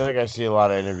feel like I see a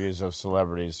lot of interviews of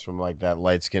celebrities from like that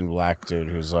light-skinned black dude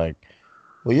who's like,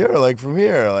 well, you're like from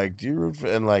here, like, do you root for?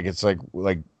 And like, it's like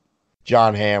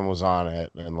John Hamm was on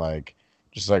it, and like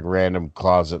just like random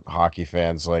closet hockey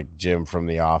fans like Jim from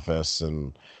The Office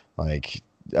and like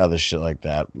other shit like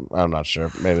that. I'm not sure.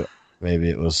 Maybe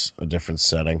it was a different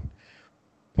setting,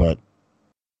 but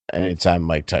anytime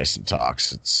Mike Tyson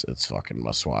talks, it's fucking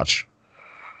must watch.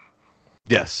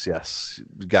 Yes,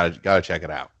 you gotta check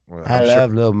it out. I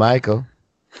love little Michael.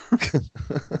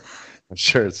 I'm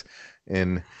sure it's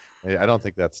in. I don't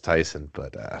think that's Tyson,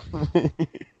 but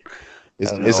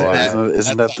isn't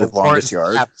that the longest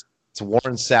yard? It's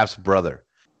Warren Sapp's brother.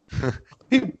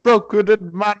 He broke it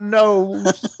in my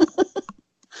nose.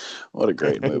 What a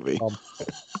great movie.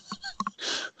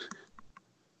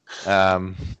 Yeah,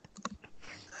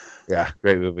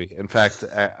 great movie. In fact,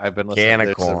 I've been listening Can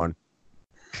to of corn.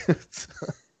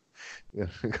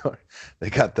 They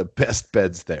got the best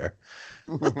beds there.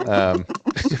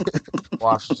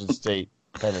 Washington State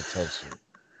Penitentiary.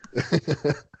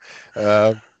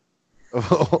 uh,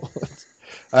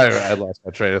 I lost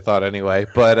my train of thought anyway,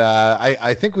 but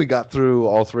I think we got through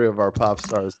all three of our pop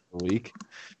stars of the week.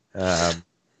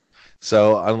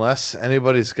 So unless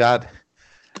anybody's got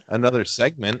another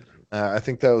segment, I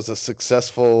think that was a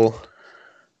successful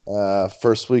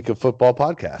first week of football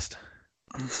podcast.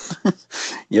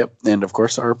 Yep, and of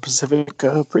course our Pacific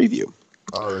preview.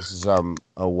 Oh, this is a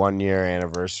 1-year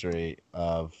anniversary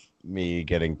of me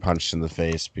getting punched in the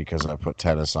face because I put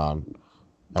tennis on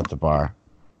at the bar.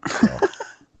 So.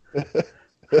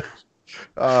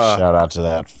 Shout out to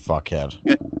that fuckhead.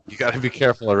 You got to be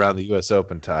careful around the U.S.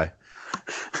 Open, Ty.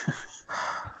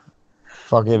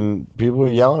 Fucking people were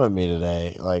yelling at me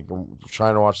today, like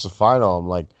trying to watch the final. I'm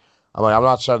like, I'm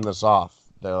not shutting this off.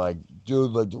 They're like,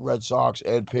 dude, like the Red Sox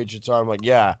and Patriots are. I'm like,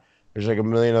 yeah, there's like a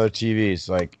million other TVs.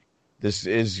 Like, this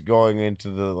is going into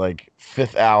the like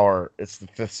 5th hour. It's the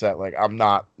 5th set. Like, I'm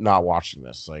not watching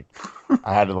this. Like,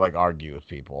 I had to like argue with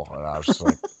people, and I was just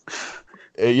like,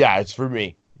 yeah, it's for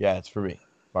me. Yeah, it's for me.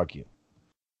 Fuck you.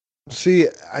 See,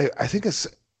 I think it's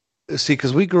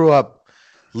because we grew up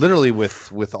literally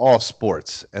with all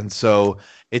sports, and so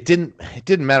it didn't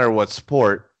matter what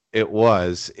sport it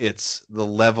was. It's the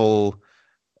level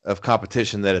of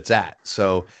competition that it's at.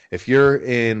 So if you're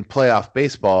in playoff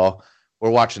baseball,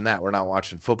 we're watching that. We're not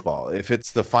watching football. If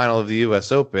it's the final of the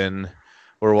U.S. Open,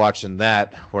 we're watching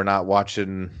that. We're not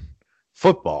watching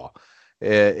football.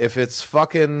 If it's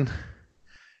fucking,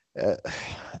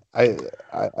 I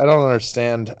don't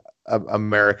understand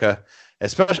America,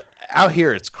 especially out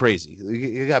here. It's crazy.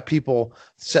 You got people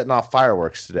setting off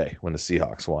fireworks today when the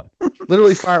Seahawks won.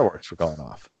 Literally, fireworks were going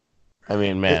off. I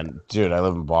mean, man, dude, I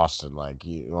live in Boston. Like,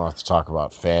 you don't have to talk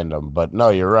about fandom, but no,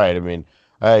 you're right. I mean,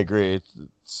 I agree.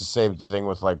 It's the same thing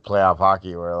with like playoff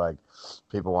hockey, where like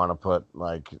people want to put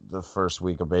like the first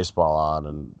week of baseball on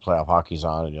and playoff hockey's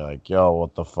on, and you're like, yo,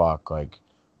 what the fuck? Like,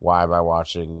 why am I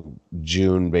watching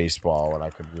June baseball when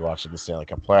I could be watching the Stanley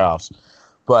Cup playoffs?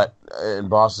 But in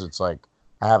Boston, it's like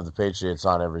I have the Patriots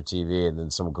on every TV, and then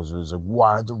someone goes and is like,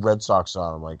 why are the Red Sox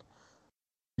on? I'm like,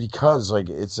 because like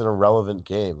it's an irrelevant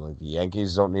game. Like the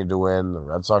Yankees don't need to win. The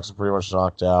Red Sox are pretty much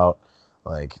knocked out.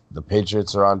 Like the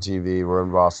Patriots are on TV. We're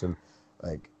in Boston.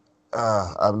 Like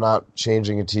I'm not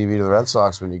changing a TV to the Red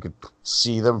Sox when you could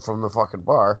see them from the fucking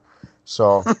bar.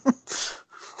 So it's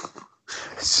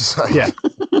just like,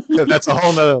 Yeah, that's a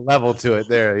whole nother level to it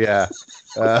there. Yeah.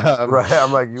 Right.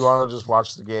 I'm like, you want to just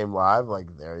watch the game live?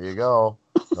 Like, there you go.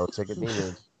 No ticket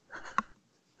needed.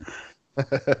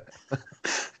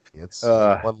 It's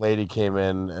one lady came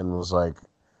in and was like,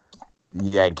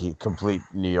 Yankee, complete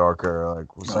New Yorker,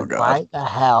 like was like, why the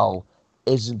hell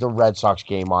isn't the Red Sox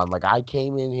game on? Like, I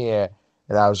came in here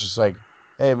and I was just like,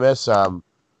 hey, miss,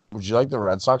 would you like the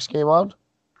Red Sox game on?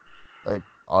 Like,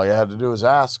 all you had to do was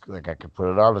ask. Like, I could put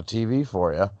it on the TV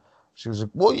for you. She was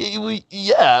like, well,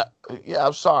 yeah,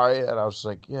 I'm sorry. And I was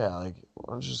like, yeah, like,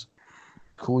 well, just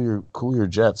cool your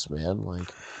jets, man. Like,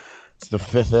 it's the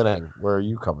 5th inning. Where are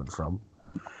you coming from?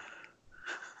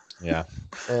 Yeah.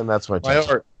 And that's my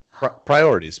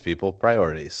priorities, people.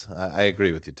 Priorities. I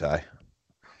agree with you, Ty.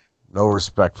 No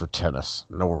respect for tennis.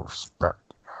 No respect.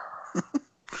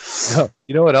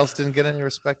 You know what else didn't get any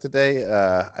respect today?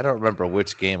 I don't remember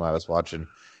which game I was watching.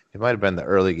 It might have been the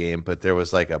early game, but there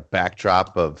was like a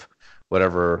backdrop of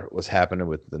whatever was happening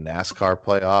with the NASCAR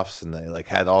playoffs, and they like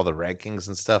had all the rankings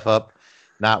and stuff up.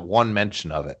 Not one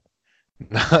mention of it.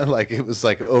 Like it was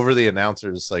like over the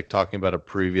announcers like talking about a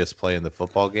previous play in the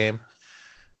football game.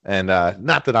 And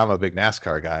not that I'm a big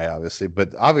NASCAR guy, obviously,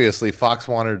 but obviously Fox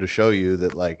wanted to show you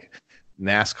that like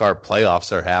NASCAR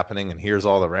playoffs are happening and here's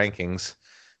all the rankings.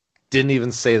 Didn't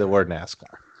even say the word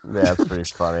NASCAR. Yeah, it's pretty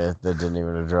funny. They didn't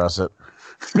even address it.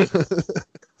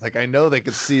 Like I know they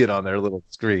could see it on their little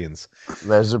screens.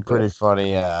 There's a pretty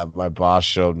funny. My boss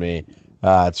showed me.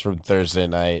 It's from Thursday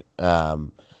night.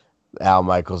 Al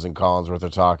Michaels and Collinsworth are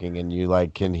talking, and you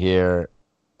like can hear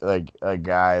like a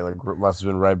guy like must have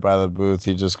been right by the booth.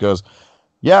 He just goes,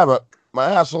 "Yeah, but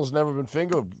my asshole's never been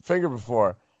fingered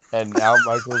before." And Al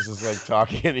Michaels is like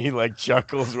talking, and he like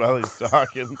chuckles while he's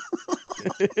talking.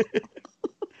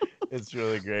 It's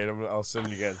really great. I'll send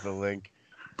you guys the link.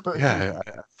 Yeah,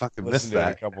 I fucking missed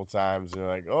that a couple times. And you're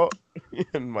like, oh,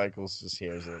 and Michaels just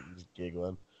hears it, and just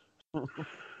giggling.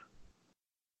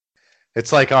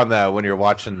 It's like on when you're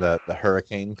watching the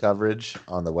hurricane coverage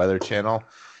on the Weather Channel,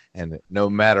 and no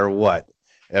matter what,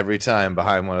 every time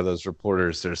behind one of those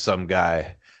reporters, there's some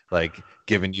guy like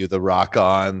giving you the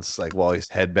rock-ons, like while he's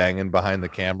headbanging behind the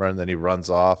camera, and then he runs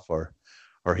off, or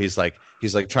he's like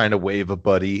trying to wave a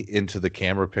buddy into the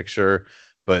camera picture,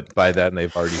 but by then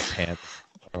they've already panned.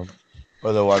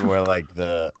 Or the one where like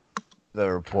the the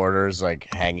reporters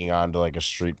like hanging on to like a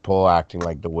street pole, acting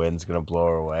like the wind's gonna blow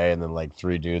her away, and then like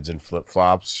three dudes in flip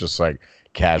flops just like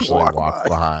casually walk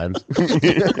behind.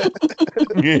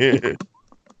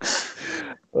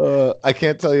 I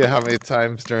can't tell you how many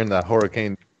times during the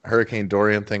Hurricane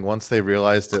Dorian thing, once they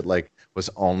realized it like was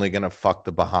only gonna fuck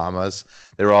the Bahamas,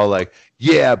 they were all like,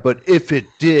 "Yeah, but if it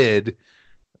did,"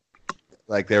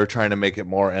 like they were trying to make it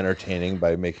more entertaining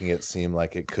by making it seem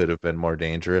like it could have been more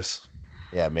dangerous.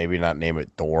 Yeah, maybe not name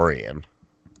it Dorian.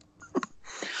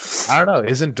 I don't know.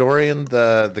 Isn't Dorian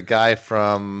the guy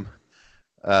from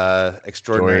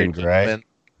Extraordinary Gentlemen?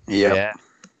 Yep.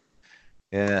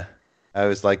 Yeah. I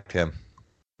always liked him.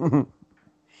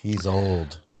 He's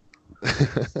old.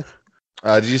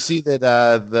 Did you see that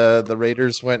the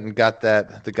Raiders went and got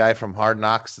the guy from Hard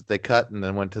Knocks that they cut and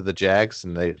then went to the Jags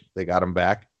and they got him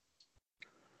back?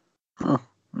 Huh,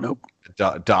 nope.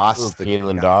 Doss.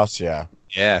 Keelan Doss, yeah.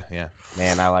 Yeah.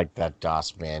 Man, I like that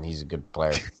Doss, man. He's a good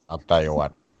player. I'll tell you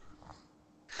what.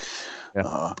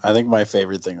 Yeah. I think my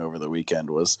favorite thing over the weekend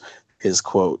was his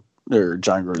quote, or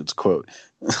John Gruden's quote.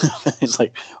 He's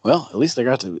like, well, at least I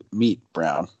got to meet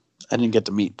Brown. I didn't get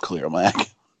to meet Khalil Mack.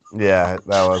 Yeah,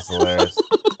 that was hilarious.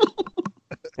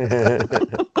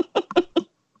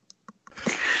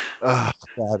 Oh,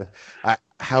 God.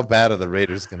 How bad are the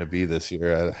Raiders going to be this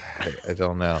year? I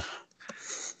don't know.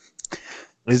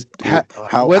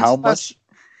 How much?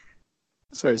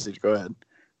 Sorry, Steve, go ahead.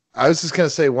 I was just going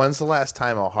to say, when's the last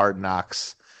time a Hard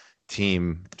Knocks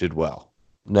team did well?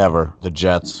 Never. The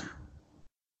Jets.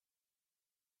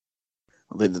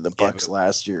 They did the Bucks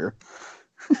last year.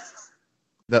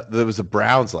 There was the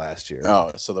Browns last year.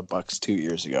 Oh, so the Bucks 2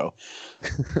 years ago.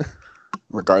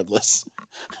 Regardless.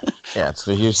 Yeah, it's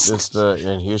the Houston.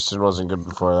 And Houston wasn't good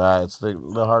before that. It's the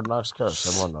Hard Knocks curse.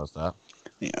 Everyone knows that.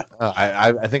 Yeah.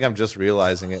 I think I'm just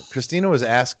realizing it. Christina was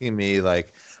asking me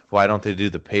like, why don't they do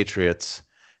the Patriots?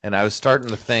 And I was starting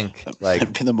to think like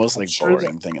it'd be the most like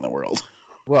boring thing in the world.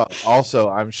 Well, also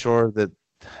I'm sure that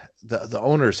the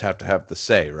owners have to have the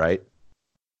say, right?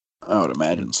 I would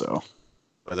imagine so.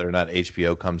 Whether or not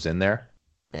HBO comes in there.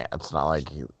 Yeah, it's not like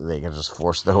they can just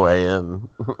force their way in.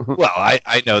 Well,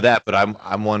 I know that, but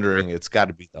I'm wondering it's got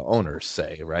to be the owners'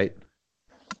 say, right?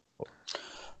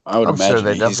 I would imagine sure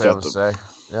they definitely have a say.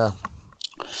 Yeah.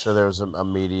 So there's a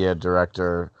media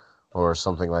director or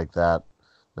something like that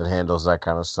handles that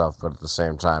kind of stuff, but at the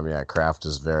same time, yeah, Kraft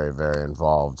is very, very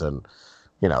involved, and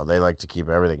they like to keep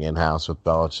everything in house with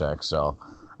Belichick. So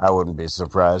I wouldn't be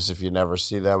surprised if you never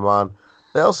see them on.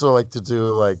 They also like to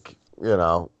do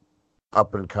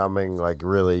up and coming, like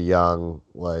really young,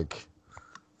 like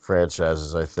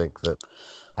franchises. I think that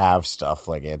have stuff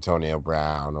like Antonio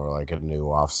Brown or like a new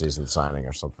offseason signing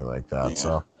or something like that. Yeah.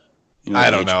 So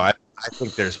I don't know. I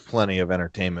think there's plenty of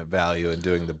entertainment value in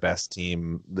doing the best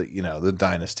team, the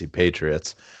Dynasty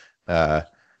Patriots. I'd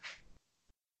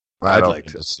like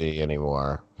to see any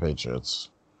more Patriots.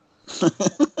 So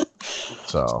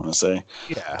I'm gonna say,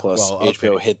 yeah. Plus,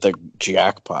 HBO hit the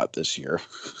jackpot this year.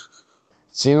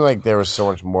 Seemed like there was so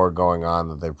much more going on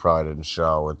that they probably didn't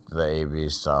show with the AB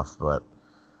stuff. But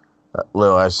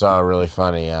Lou, I saw a really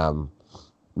funny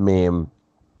meme.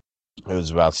 It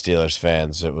was about Steelers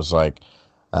fans. It was like,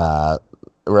 it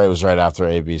was right after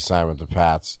AB signed with the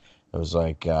Pats. It was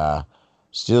like,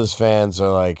 Steelers fans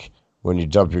are like when you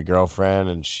dump your girlfriend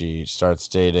and she starts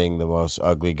dating the most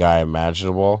ugly guy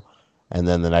imaginable, and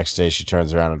then the next day she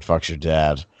turns around and fucks your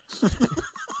dad.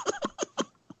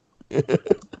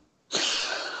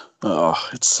 Oh,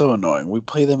 it's so annoying. We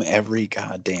play them every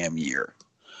goddamn year.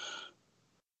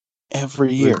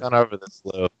 Every year. We've gone over this,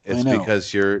 Lou. It's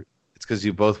because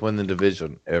you both win the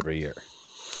division every year.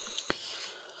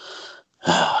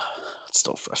 It's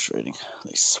still frustrating.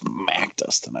 They smacked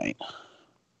us tonight.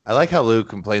 I like how Lou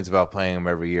complains about playing them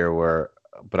every year,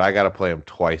 but I got to play them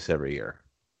twice every year.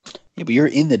 Yeah, but you're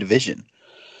in the division.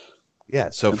 Yeah,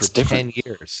 so that's for different. 10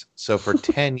 years. So for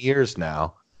 10 years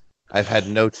now, I've had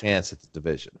no chance at the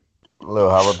division. Lou,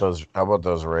 how about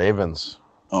those Ravens?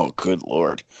 Oh, good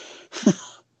Lord.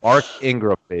 Mark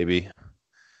Ingram, baby.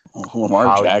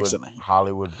 Lamar Jackson.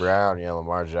 Hollywood Brown. Yeah,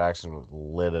 Lamar Jackson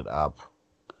lit it up.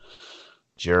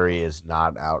 Jury is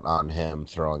not out on him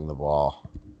throwing the ball.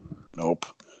 Nope.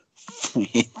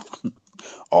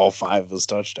 All 5 of his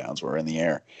touchdowns were in the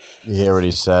air. You hear what he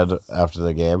said after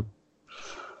the game?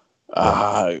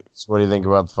 So what do you think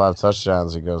about the 5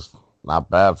 touchdowns? He goes, not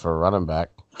bad for a running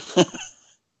back.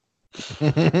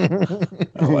 I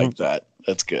like that.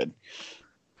 That's good.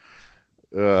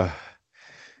 Yeah,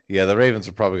 the Ravens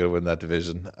are probably going to win that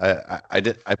division.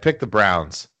 I picked the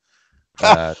Browns.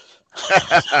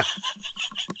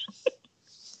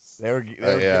 They were getting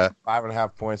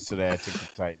 5.5 points today. I took the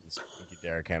Titans. Thank you,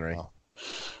 Derrick Henry. Oh.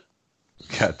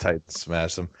 Got Titans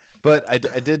smash them, but I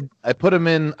put him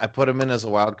in. I put him in as a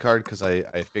wild card because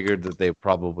I figured that they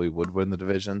probably would win the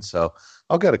division. So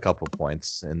I'll get a couple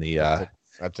points in the. I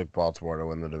took Baltimore to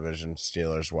win the division.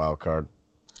 Steelers wild card.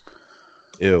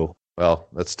 Ew. Well,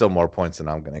 that's still more points than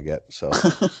I'm going to get. So,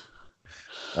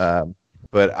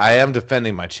 but I am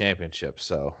defending my championship.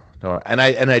 So, and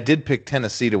I did pick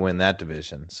Tennessee to win that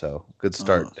division. So, good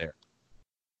start there.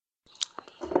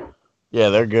 Yeah,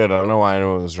 they're good. I don't know why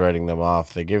anyone was writing them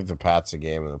off. They gave the Pats a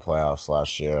game in the playoffs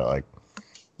last year. Like,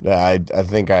 yeah, I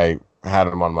think I had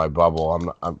them on my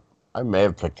bubble. I may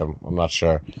have picked them. I'm not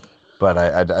sure, but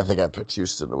I think I picked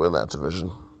Houston to win that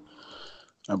division.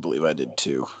 I believe I did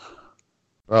too.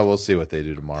 Well, we'll see what they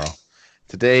do tomorrow.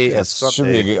 Today is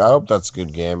Sunday. I hope that's a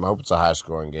good game. I hope it's a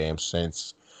high-scoring game.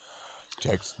 Saints,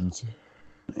 Texans.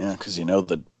 Yeah, because you know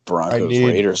the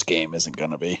Broncos-Raiders game isn't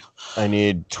going to be. I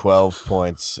need 12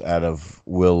 points out of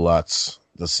Will Lutz,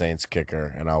 the Saints kicker,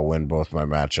 and I'll win both my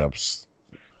matchups.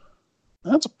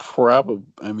 That's probably.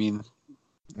 I mean,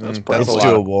 it's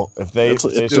doable. If they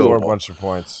score a bunch of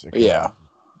points. Yeah.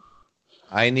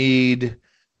 I need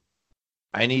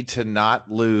to not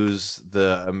lose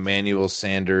the Emmanuel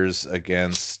Sanders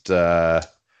against DeAndre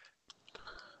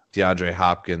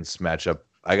Hopkins matchup.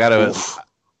 I got to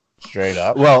straight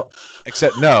up. Well,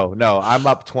 except no, I'm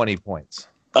up 20 points.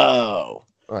 Oh,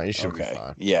 you should be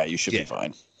fine. Yeah, you should be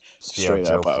fine. Straight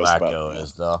up, Flacco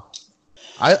is though.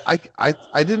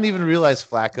 I didn't even realize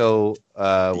Flacco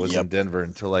was in Denver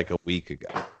until like a week ago.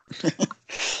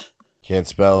 Can't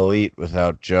spell elite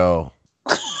without Joe.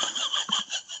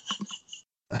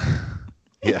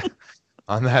 Yeah.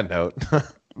 On that note.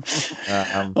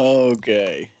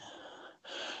 Okay.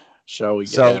 Shall we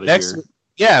get out of here?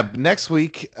 Yeah, next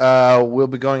week we'll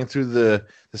be going through the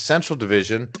Central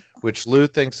Division, which Lou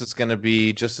thinks it's going to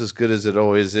be just as good as it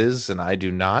always is, and I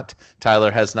do not.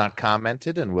 Tyler has not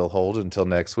commented, and we'll hold until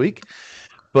next week.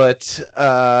 But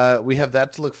we have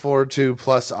that to look forward to,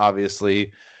 plus,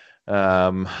 obviously,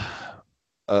 all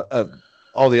the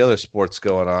other sports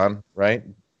going on, right?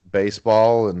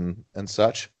 Baseball and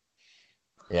such.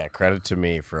 Yeah, credit to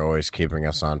me for always keeping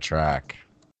us on track.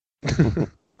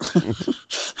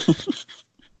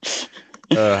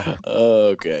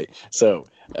 Okay, so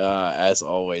as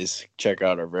always, check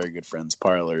out our very good friends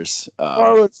Parlors,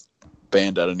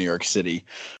 band out of New York City.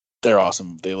 They're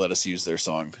awesome. They let us use their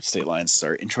song State Lines as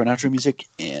our intro and outro music,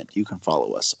 and you can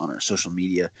follow us on our social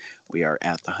media. We are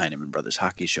at the Heineman Brothers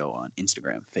Hockey Show on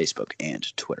Instagram, Facebook, and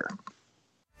Twitter.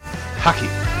 Hockey.